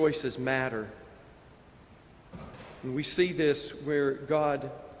 Our choices matter. And we see this where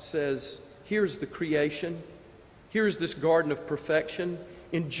God says, here's the creation. Here's this garden of perfection.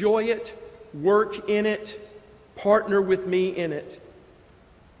 Enjoy it. Work in it. Partner with me in it.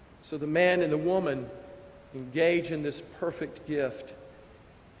 So the man and the woman engage in this perfect gift.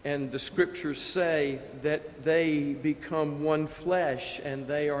 And the Scriptures say that they become one flesh and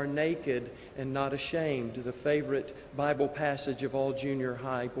they are naked and not ashamed. The favorite Bible passage of all junior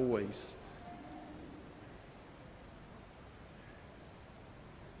high boys.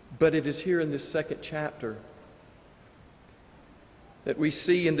 But it is here in this second chapter that we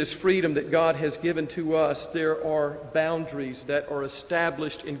see in this freedom that God has given to us, there are boundaries that are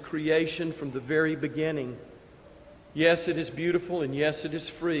established in creation from the very beginning. Yes, it is beautiful and yes, it is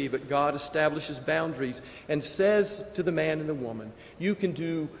free, but God establishes boundaries and says to the man and the woman, you can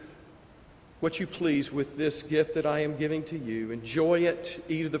do what you please with this gift that I am giving to you. Enjoy it,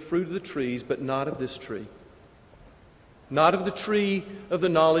 eat of the fruit of the trees, but not of this tree. Not of the tree of the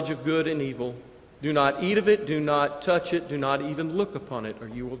knowledge of good and evil. Do not eat of it, do not touch it, do not even look upon it, or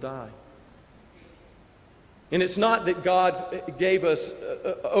you will die. And it's not that God gave us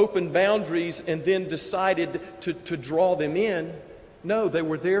open boundaries and then decided to draw them in. No, they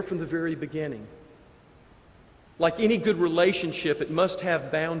were there from the very beginning. Like any good relationship, it must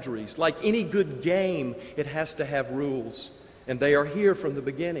have boundaries. Like any good game, it has to have rules. And they are here from the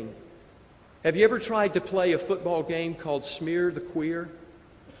beginning. Have you ever tried to play a football game called Smear the Queer?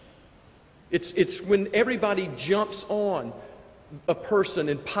 It's when everybody jumps on a person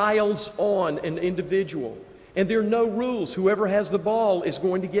and piles on an individual. And there are no rules. Whoever has the ball is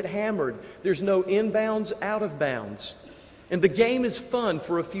going to get hammered. There's no inbounds, out of bounds. And the game is fun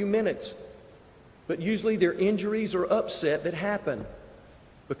for a few minutes. But usually there are injuries or upset that happen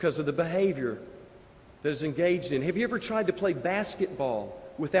because of the behavior that is engaged in. Have you ever tried to play basketball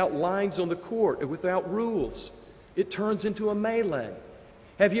without lines on the court or without rules? It turns into a melee.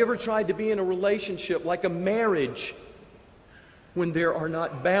 Have you ever tried to be in a relationship like a marriage when there are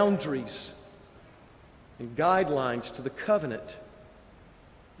not boundaries and guidelines to the covenant?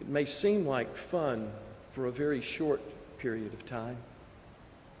 It may seem like fun for a very short period of time,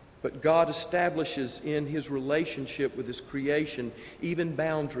 but God establishes in His relationship with His creation even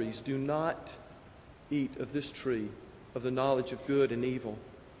boundaries. Do not eat of this tree of the knowledge of good and evil.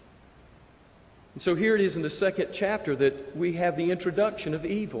 And so here it is in the second chapter that we have the introduction of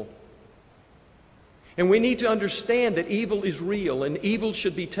evil. And we need to understand that evil is real and evil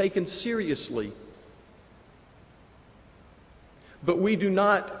should be taken seriously. But we do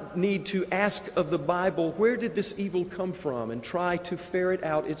not need to ask of the Bible, where did this evil come from, and try to ferret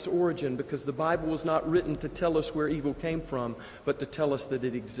out its origin, because the Bible was not written to tell us where evil came from, but to tell us that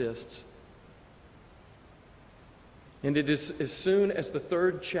it exists. And it is as soon as the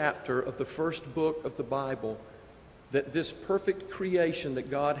third chapter of the first book of the Bible that this perfect creation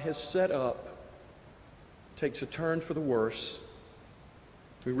that God has set up takes a turn for the worse.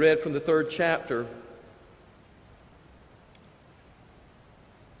 We read from the 3rd chapter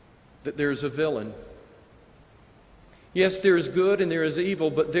that there's a villain. Yes, there is good and there is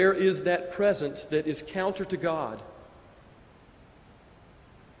evil, but there is that presence that is counter to God.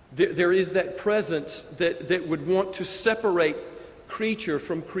 There is that presence that would want to separate creature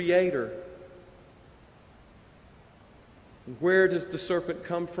from Creator. Where does the serpent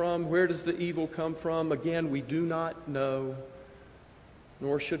come from? Where does the evil come from? Again, we do not know,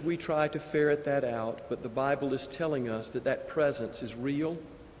 nor should we try to ferret that out, but the Bible is telling us that that presence is real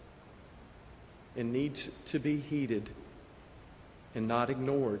and needs to be heeded and not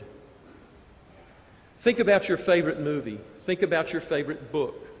ignored. Think about your favorite movie. Think about your favorite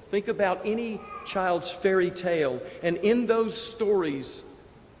book. Think about any child's fairy tale. And in those stories,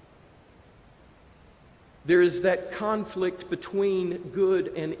 there is that conflict between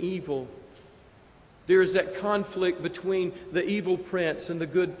good and evil. There is that conflict between the evil prince and the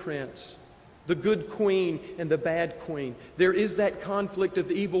good prince, the good queen and the bad queen. There is that conflict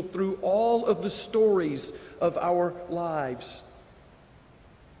of evil through all of the stories of our lives.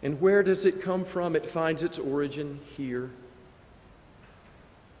 And where does it come from? It finds its origin here.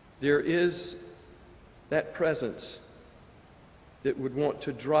 There is that presence that would want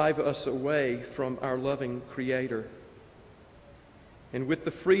to drive us away from our loving Creator. And with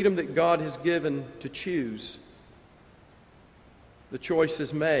the freedom that God has given to choose, the choice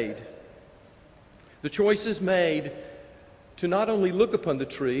is made. The choice is made to not only look upon the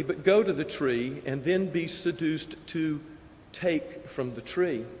tree, but go to the tree and then be seduced to take from the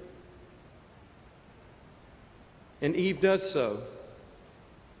tree. And Eve does so.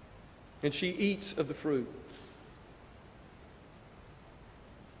 And she eats of the fruit.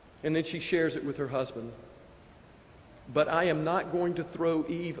 And then she shares it with her husband. But I am not going to throw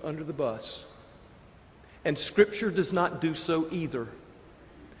Eve under the bus. And Scripture does not do so either.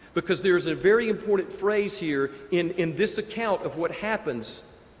 Because there's a very important phrase here in this account of what happens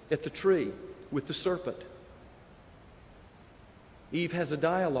at the tree with the serpent. Eve has a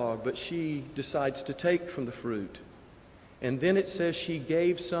dialogue, but she decides to take from the fruit. And then it says she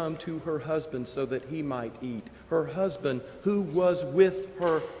gave some to her husband so that he might eat. Her husband, who was with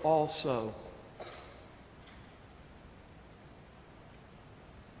her also.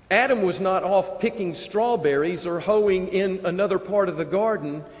 Adam was not off picking strawberries or hoeing in another part of the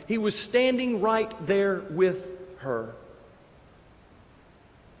garden. He was standing right there with her.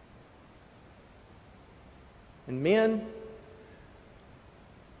 And men,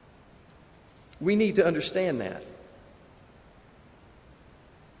 we need to understand that.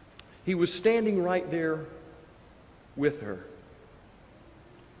 He was standing right there with her,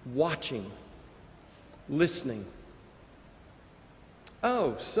 watching, listening.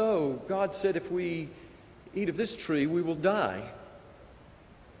 Oh, so God said if we eat of this tree, we will die.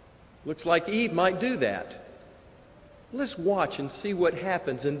 Looks like Eve might do that. Let's watch and see what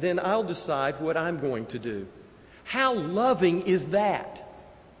happens, and then I'll decide what I'm going to do. How loving is that?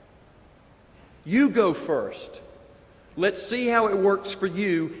 You go first. Let's see how it works for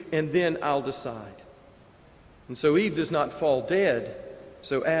you, and then I'll decide. And so Eve does not fall dead,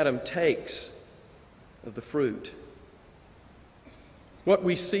 so Adam takes of the fruit. What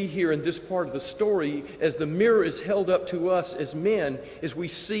we see here in this part of the story, as the mirror is held up to us as men, is we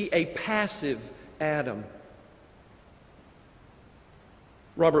see a passive Adam.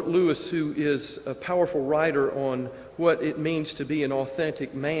 Robert Lewis, who is a powerful writer on what it means to be an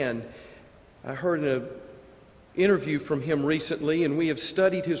authentic man, I heard an interview from him recently, and we have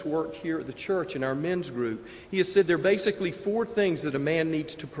studied his work here at the church in our men's group. He has said there are basically 4 things that a man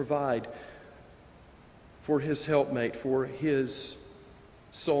needs to provide for his helpmate, for his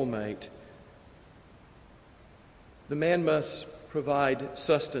soulmate. The man must provide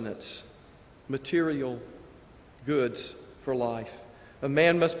sustenance, material goods for life. A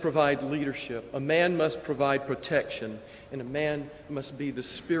man must provide leadership. A man must provide protection. And a man must be the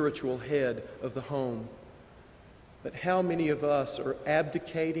spiritual head of the home. But how many of us are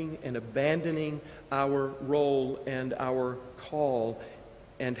abdicating and abandoning our role and our call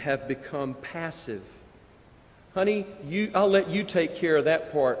and have become passive? Honey, I'll let you take care of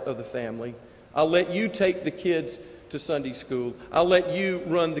that part of the family. I'll let you take the kids to Sunday school. I'll let you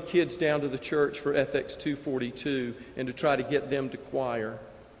run the kids down to the church for FX 242 and to try to get them to choir.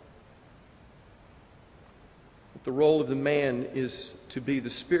 But the role of the man is to be the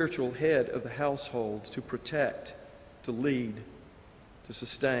spiritual head of the household, to protect, to lead, to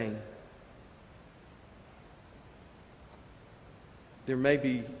sustain. There may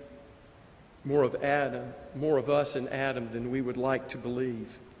be more of us in Adam than we would like to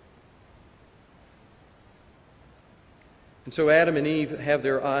believe. And so Adam and Eve have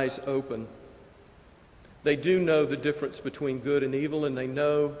their eyes open. They do know the difference between good and evil, and they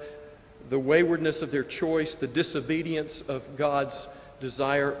know the waywardness of their choice, the disobedience of God's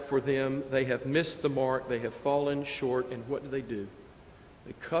desire for them. They have missed the mark. They have fallen short. And what do?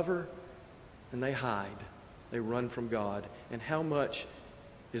 They cover and they hide. They run from God. And how much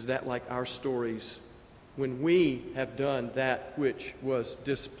is that like our stories when we have done that which was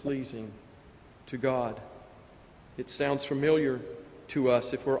displeasing to God? It sounds familiar to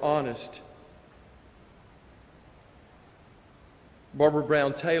us if we're honest. Barbara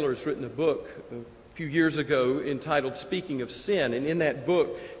Brown Taylor has written a book a few years ago entitled Speaking of Sin. And in that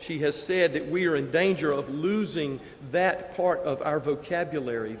book, she has said that we are in danger of losing that part of our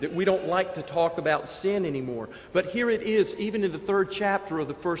vocabulary, that we don't like to talk about sin anymore. But here it is, even in the 3rd chapter of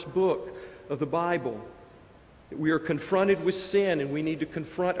the first book of the Bible. We are confronted with sin, and we need to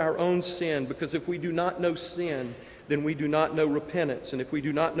confront our own sin, because if we do not know sin, then we do not know repentance. And if we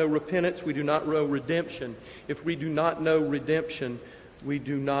do not know repentance, we do not know redemption. If we do not know redemption, we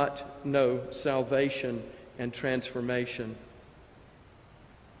do not know salvation and transformation.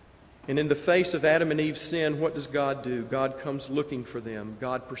 And in the face of Adam and Eve's sin, what does God do? God comes looking for them.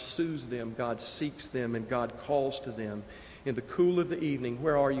 God pursues them. God seeks them, and God calls to them. In the cool of the evening,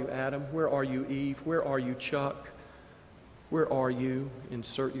 where are you, Adam? Where are you, Eve? Where are you, Chuck? Where are you?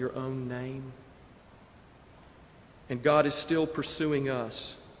 Insert your own name. And God is still pursuing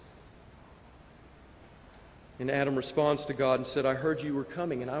us. And Adam responds to God and said, I heard you were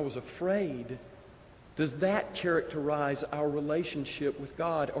coming and I was afraid. Does that characterize our relationship with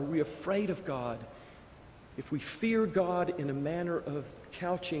God? Are we afraid of God? If we fear God in a manner of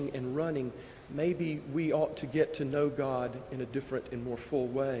couching and running, maybe we ought to get to know God in a different and more full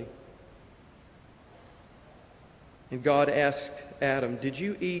way. And God asked Adam, did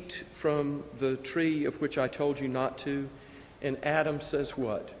you eat from the tree of which I told you not to? And Adam says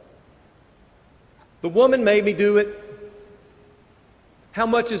what? The woman made me do it. How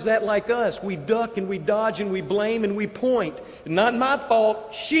much is that like us? We duck and we dodge and we blame and we point. Not my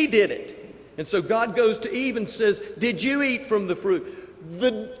fault, she did it. And so God goes to Eve and says, did you eat from the fruit?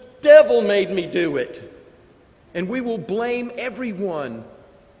 The devil made me do it. And we will blame everyone.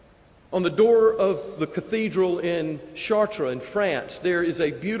 On the door of the cathedral in Chartres in France, there is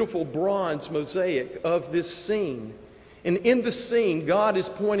a beautiful bronze mosaic of this scene. And in the scene, God is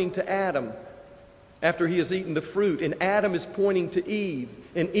pointing to Adam after he has eaten the fruit. And Adam is pointing to Eve.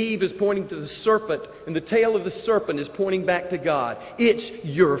 And Eve is pointing to the serpent. And the tail of the serpent is pointing back to God. It's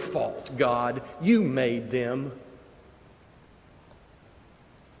your fault, God. You made them.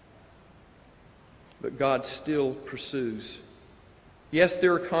 But God still pursues. Yes,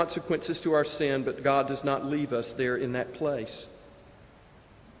 there are consequences to our sin, but God does not leave us there in that place.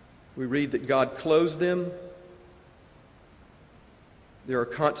 We read that God clothes them. There are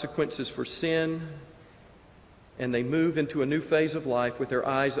consequences for sin, and they move into a new phase of life with their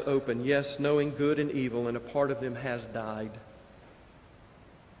eyes open, yes, knowing good and evil, and a part of them has died.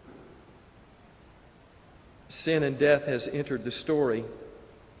 Sin and death has entered the story.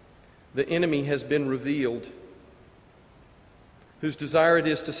 The enemy has been revealed, whose desire it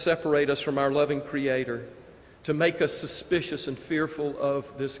is to separate us from our loving Creator, to make us suspicious and fearful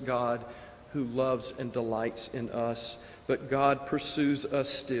of this God who loves and delights in us. But God pursues us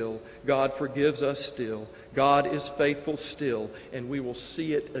still. God forgives us still. God is faithful still. And we will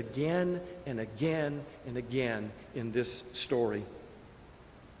see it again and again and again in this story.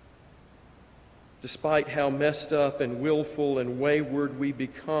 Despite how messed up and willful and wayward we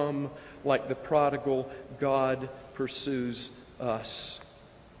become, like the prodigal, God pursues us.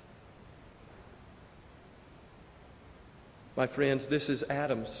 My friends, this is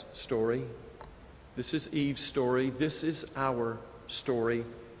Adam's story. This is Eve's story. This is our story.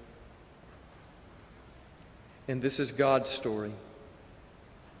 And this is God's story.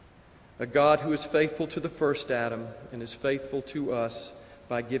 A God who is faithful to the first Adam and is faithful to us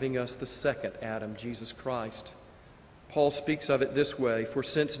by giving us the second Adam, Jesus Christ. Paul speaks of it this way, for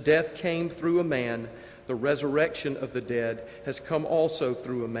since death came through a man, the resurrection of the dead has come also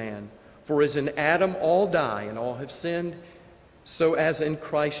through a man. For as in Adam all die and all have sinned, so as in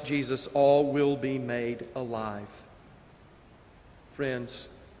Christ Jesus all will be made alive. Friends,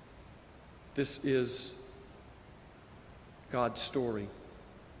 this is God's story.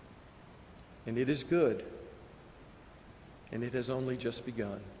 And it is good. And it has only just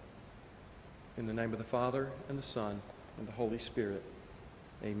begun. In the name of the Father, and the Son, and the Holy Spirit.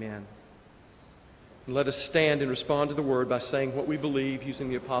 Amen. And let us stand and respond to the Word by saying what we believe using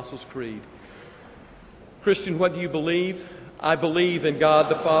the Apostles' Creed. Christian, what do you believe? I believe in God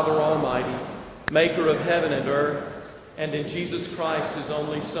the Father Almighty, maker of heaven and earth, and in Jesus Christ, his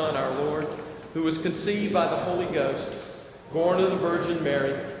only Son, our Lord, who was conceived by the Holy Ghost, born of the Virgin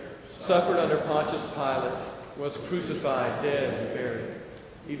Mary, suffered under Pontius Pilate, was crucified, dead, and buried.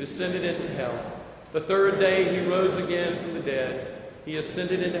 He descended into hell. The third day he rose again from the dead. He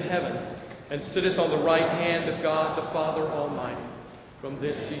ascended into heaven, and sitteth on the right hand of God the Father Almighty. From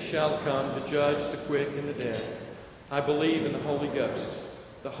thence he shall come to judge the quick and the dead. I believe in the Holy Ghost,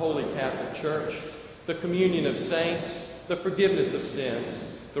 the Holy Catholic Church, the communion of saints, the forgiveness of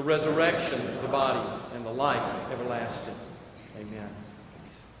sins, the resurrection of the body, and the life everlasting. Amen.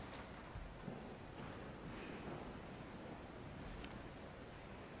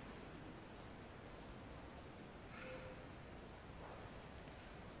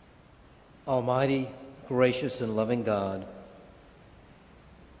 Almighty, gracious, and loving God,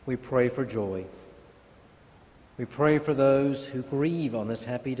 we pray for joy. We pray for those who grieve on this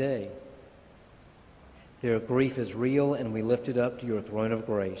happy day. Their grief is real, and we lift it up to your throne of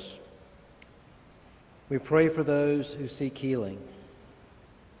grace. We pray for those who seek healing.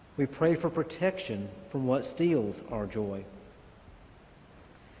 We pray for protection from what steals our joy.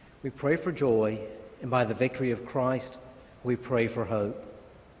 We pray for joy, and by the victory of Christ, we pray for hope.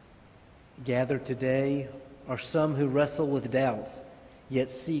 Gathered today are some who wrestle with doubts,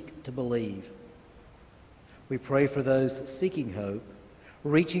 yet seek to believe. We pray for those seeking hope,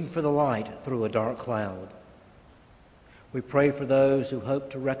 reaching for the light through a dark cloud. We pray for those who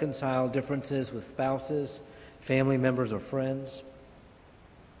hope to reconcile differences with spouses, family members, or friends.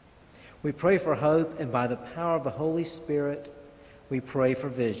 We pray for hope, and by the power of the Holy Spirit, we pray for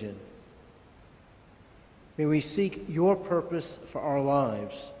vision. May we seek your purpose for our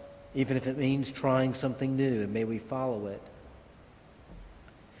lives, even if it means trying something new, and may we follow it.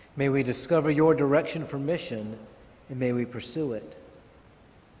 May we discover your direction for mission, and may we pursue it.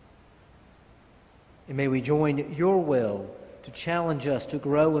 And may we join your will to challenge us to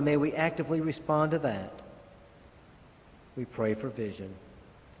grow, and may we actively respond to that. We pray for vision.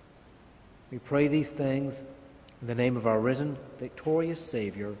 We pray these things in the name of our risen, victorious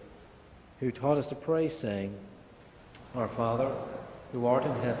Savior, who taught us to pray, saying, Our Father, who art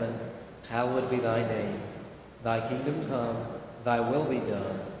in heaven, hallowed be thy name. Thy kingdom come, thy will be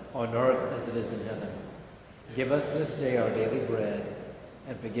done, on earth as it is in heaven. Give us this day our daily bread,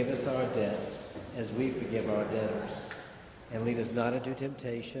 and forgive us our debts, as we forgive our debtors. And lead us not into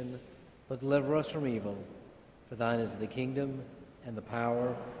temptation, but deliver us from evil. For thine is the kingdom, and the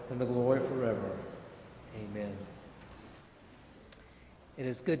power, and the glory forever. Amen. It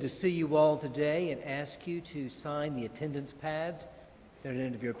is good to see you all today, and ask you to sign the attendance pads. They're at the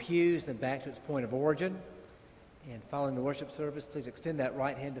end of your pews, then back to its point of origin. And following the worship service, please extend that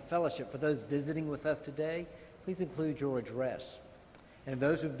right hand to fellowship. For those visiting with us today, please include your address. And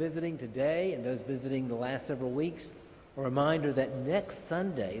those who are visiting today and those visiting the last several weeks, a reminder that next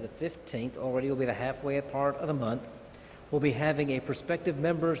Sunday, the 15th, already will be the halfway part of the month, we'll be having a prospective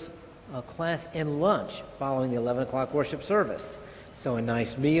members class and lunch following the 11 o'clock worship service. So a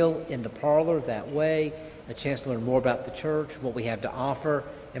nice meal in the parlor that way, a chance to learn more about the church, what we have to offer,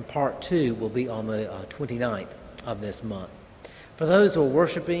 and part 2 will be on the 29th of this month. For those who are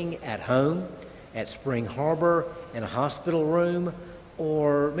worshiping at home, at Spring Harbor, in a hospital room,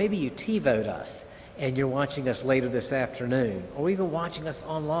 or maybe you T-vote us and you're watching us later this afternoon, or even watching us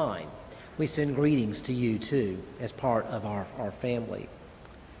online, we send greetings to you too as part of our family.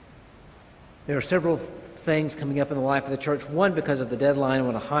 There are several things coming up in the life of the church. One, because of the deadline, I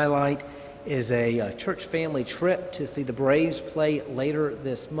want to highlight is a church family trip to see the Braves play later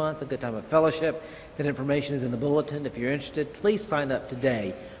this month, a good time of fellowship. That information is in the bulletin. If you're interested, please sign up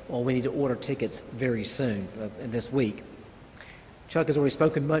today. Well, we need to order tickets very soon, this week. Chuck has already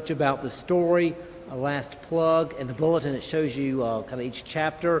spoken much about the story. A last plug. In the bulletin, it shows you kind of each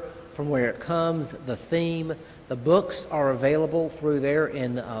chapter, from where it comes, the theme. The books are available through there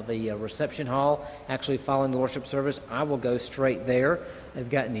in the reception hall. Actually, following the worship service, I will go straight there. If you've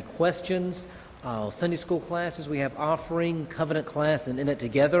got any questions, Sunday school classes, we have offering, covenant class, and In It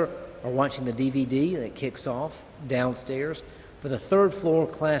Together, or watching the DVD that kicks off downstairs. For the third floor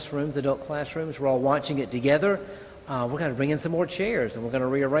classrooms, adult classrooms, we're all watching it together. We're going to bring in some more chairs, and we're going to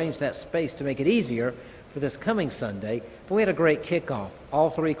rearrange that space to make it easier for this coming Sunday. But we had a great kickoff. All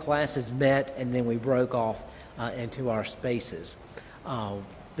 3 classes met, and then we broke off into our spaces.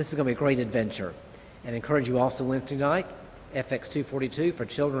 This is going to be a great adventure. And I encourage you also Wednesday night, FX 242 for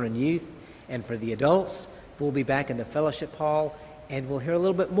children and youth, and for the adults. We'll be back in the fellowship hall, and we'll hear a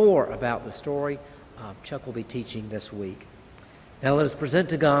little bit more about the story Chuck will be teaching this week. Now let us present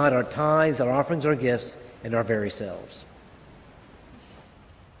to God our tithes, our offerings, our gifts, and our very selves.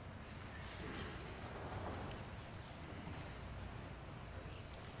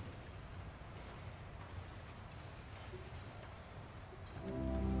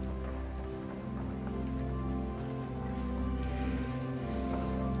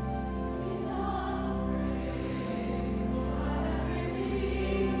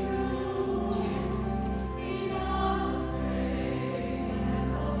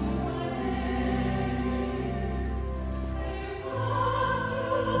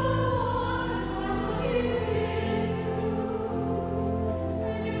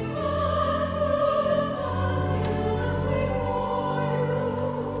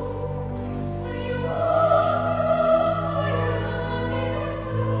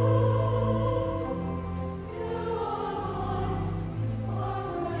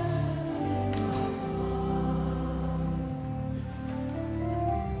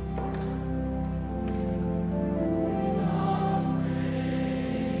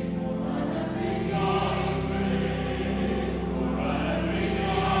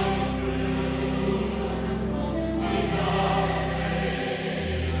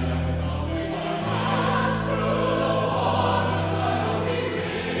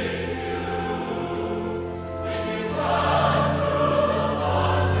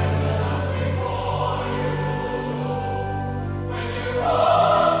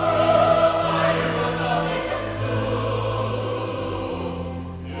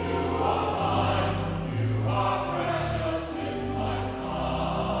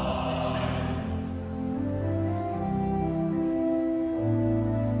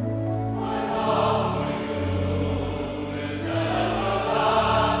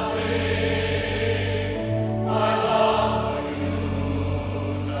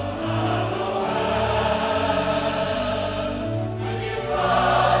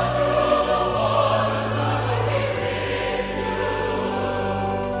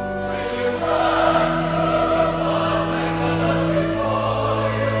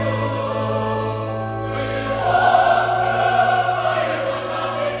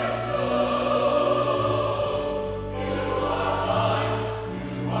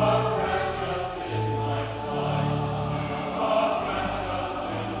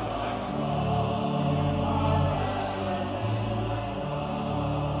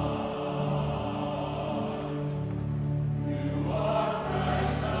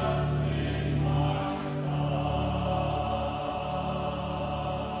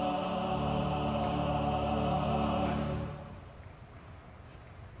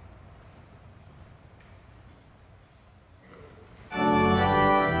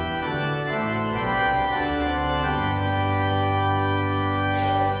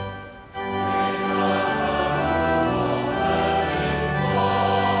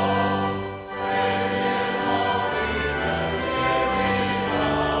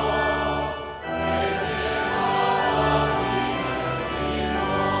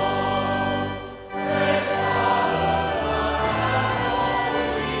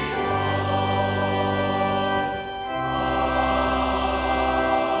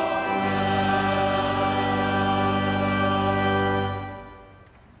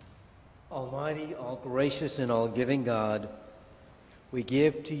 gracious and all-giving God, we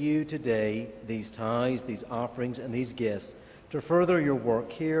give to you today these tithes, these offerings, and these gifts to further your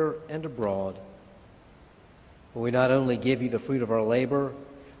work here and abroad. But we not only give you the fruit of our labor,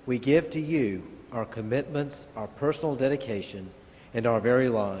 we give to you our commitments, our personal dedication, and our very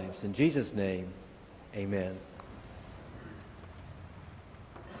lives. In Jesus' name, amen.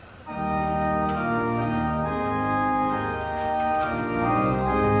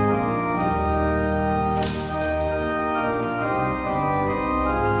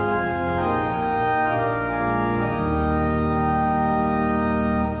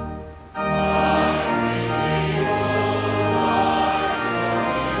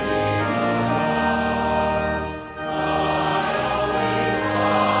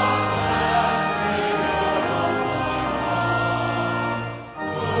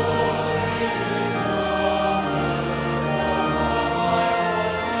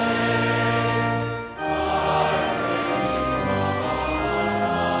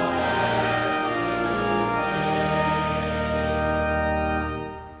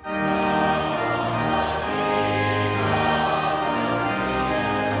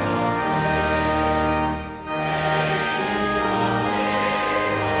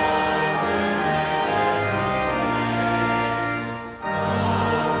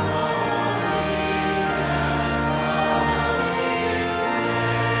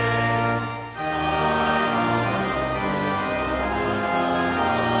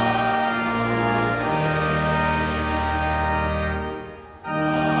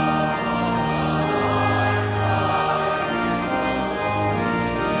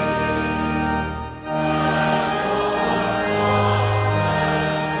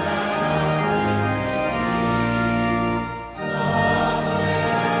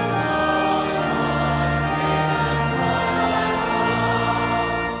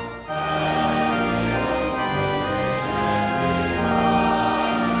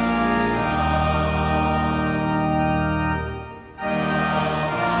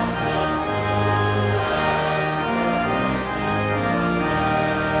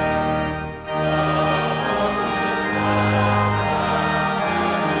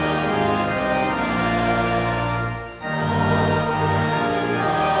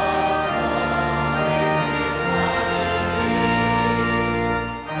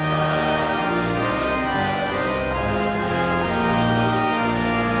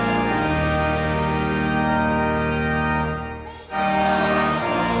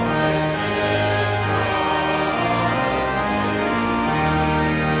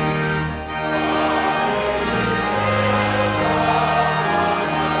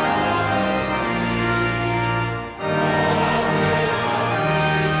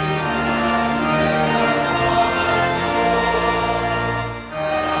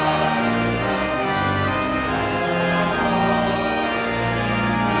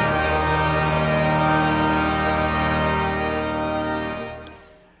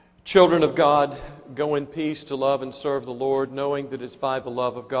 Children of God, go in peace to love and serve the Lord, knowing that it's by the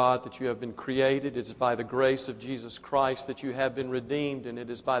love of God that you have been created. It is by the grace of Jesus Christ that you have been redeemed, and it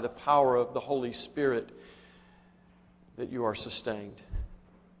is by the power of the Holy Spirit that you are sustained.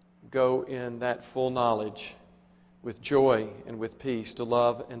 Go in that full knowledge with joy and with peace to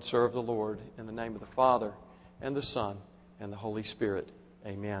love and serve the Lord in the name of the Father and the Son and the Holy Spirit.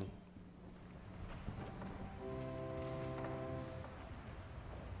 Amen.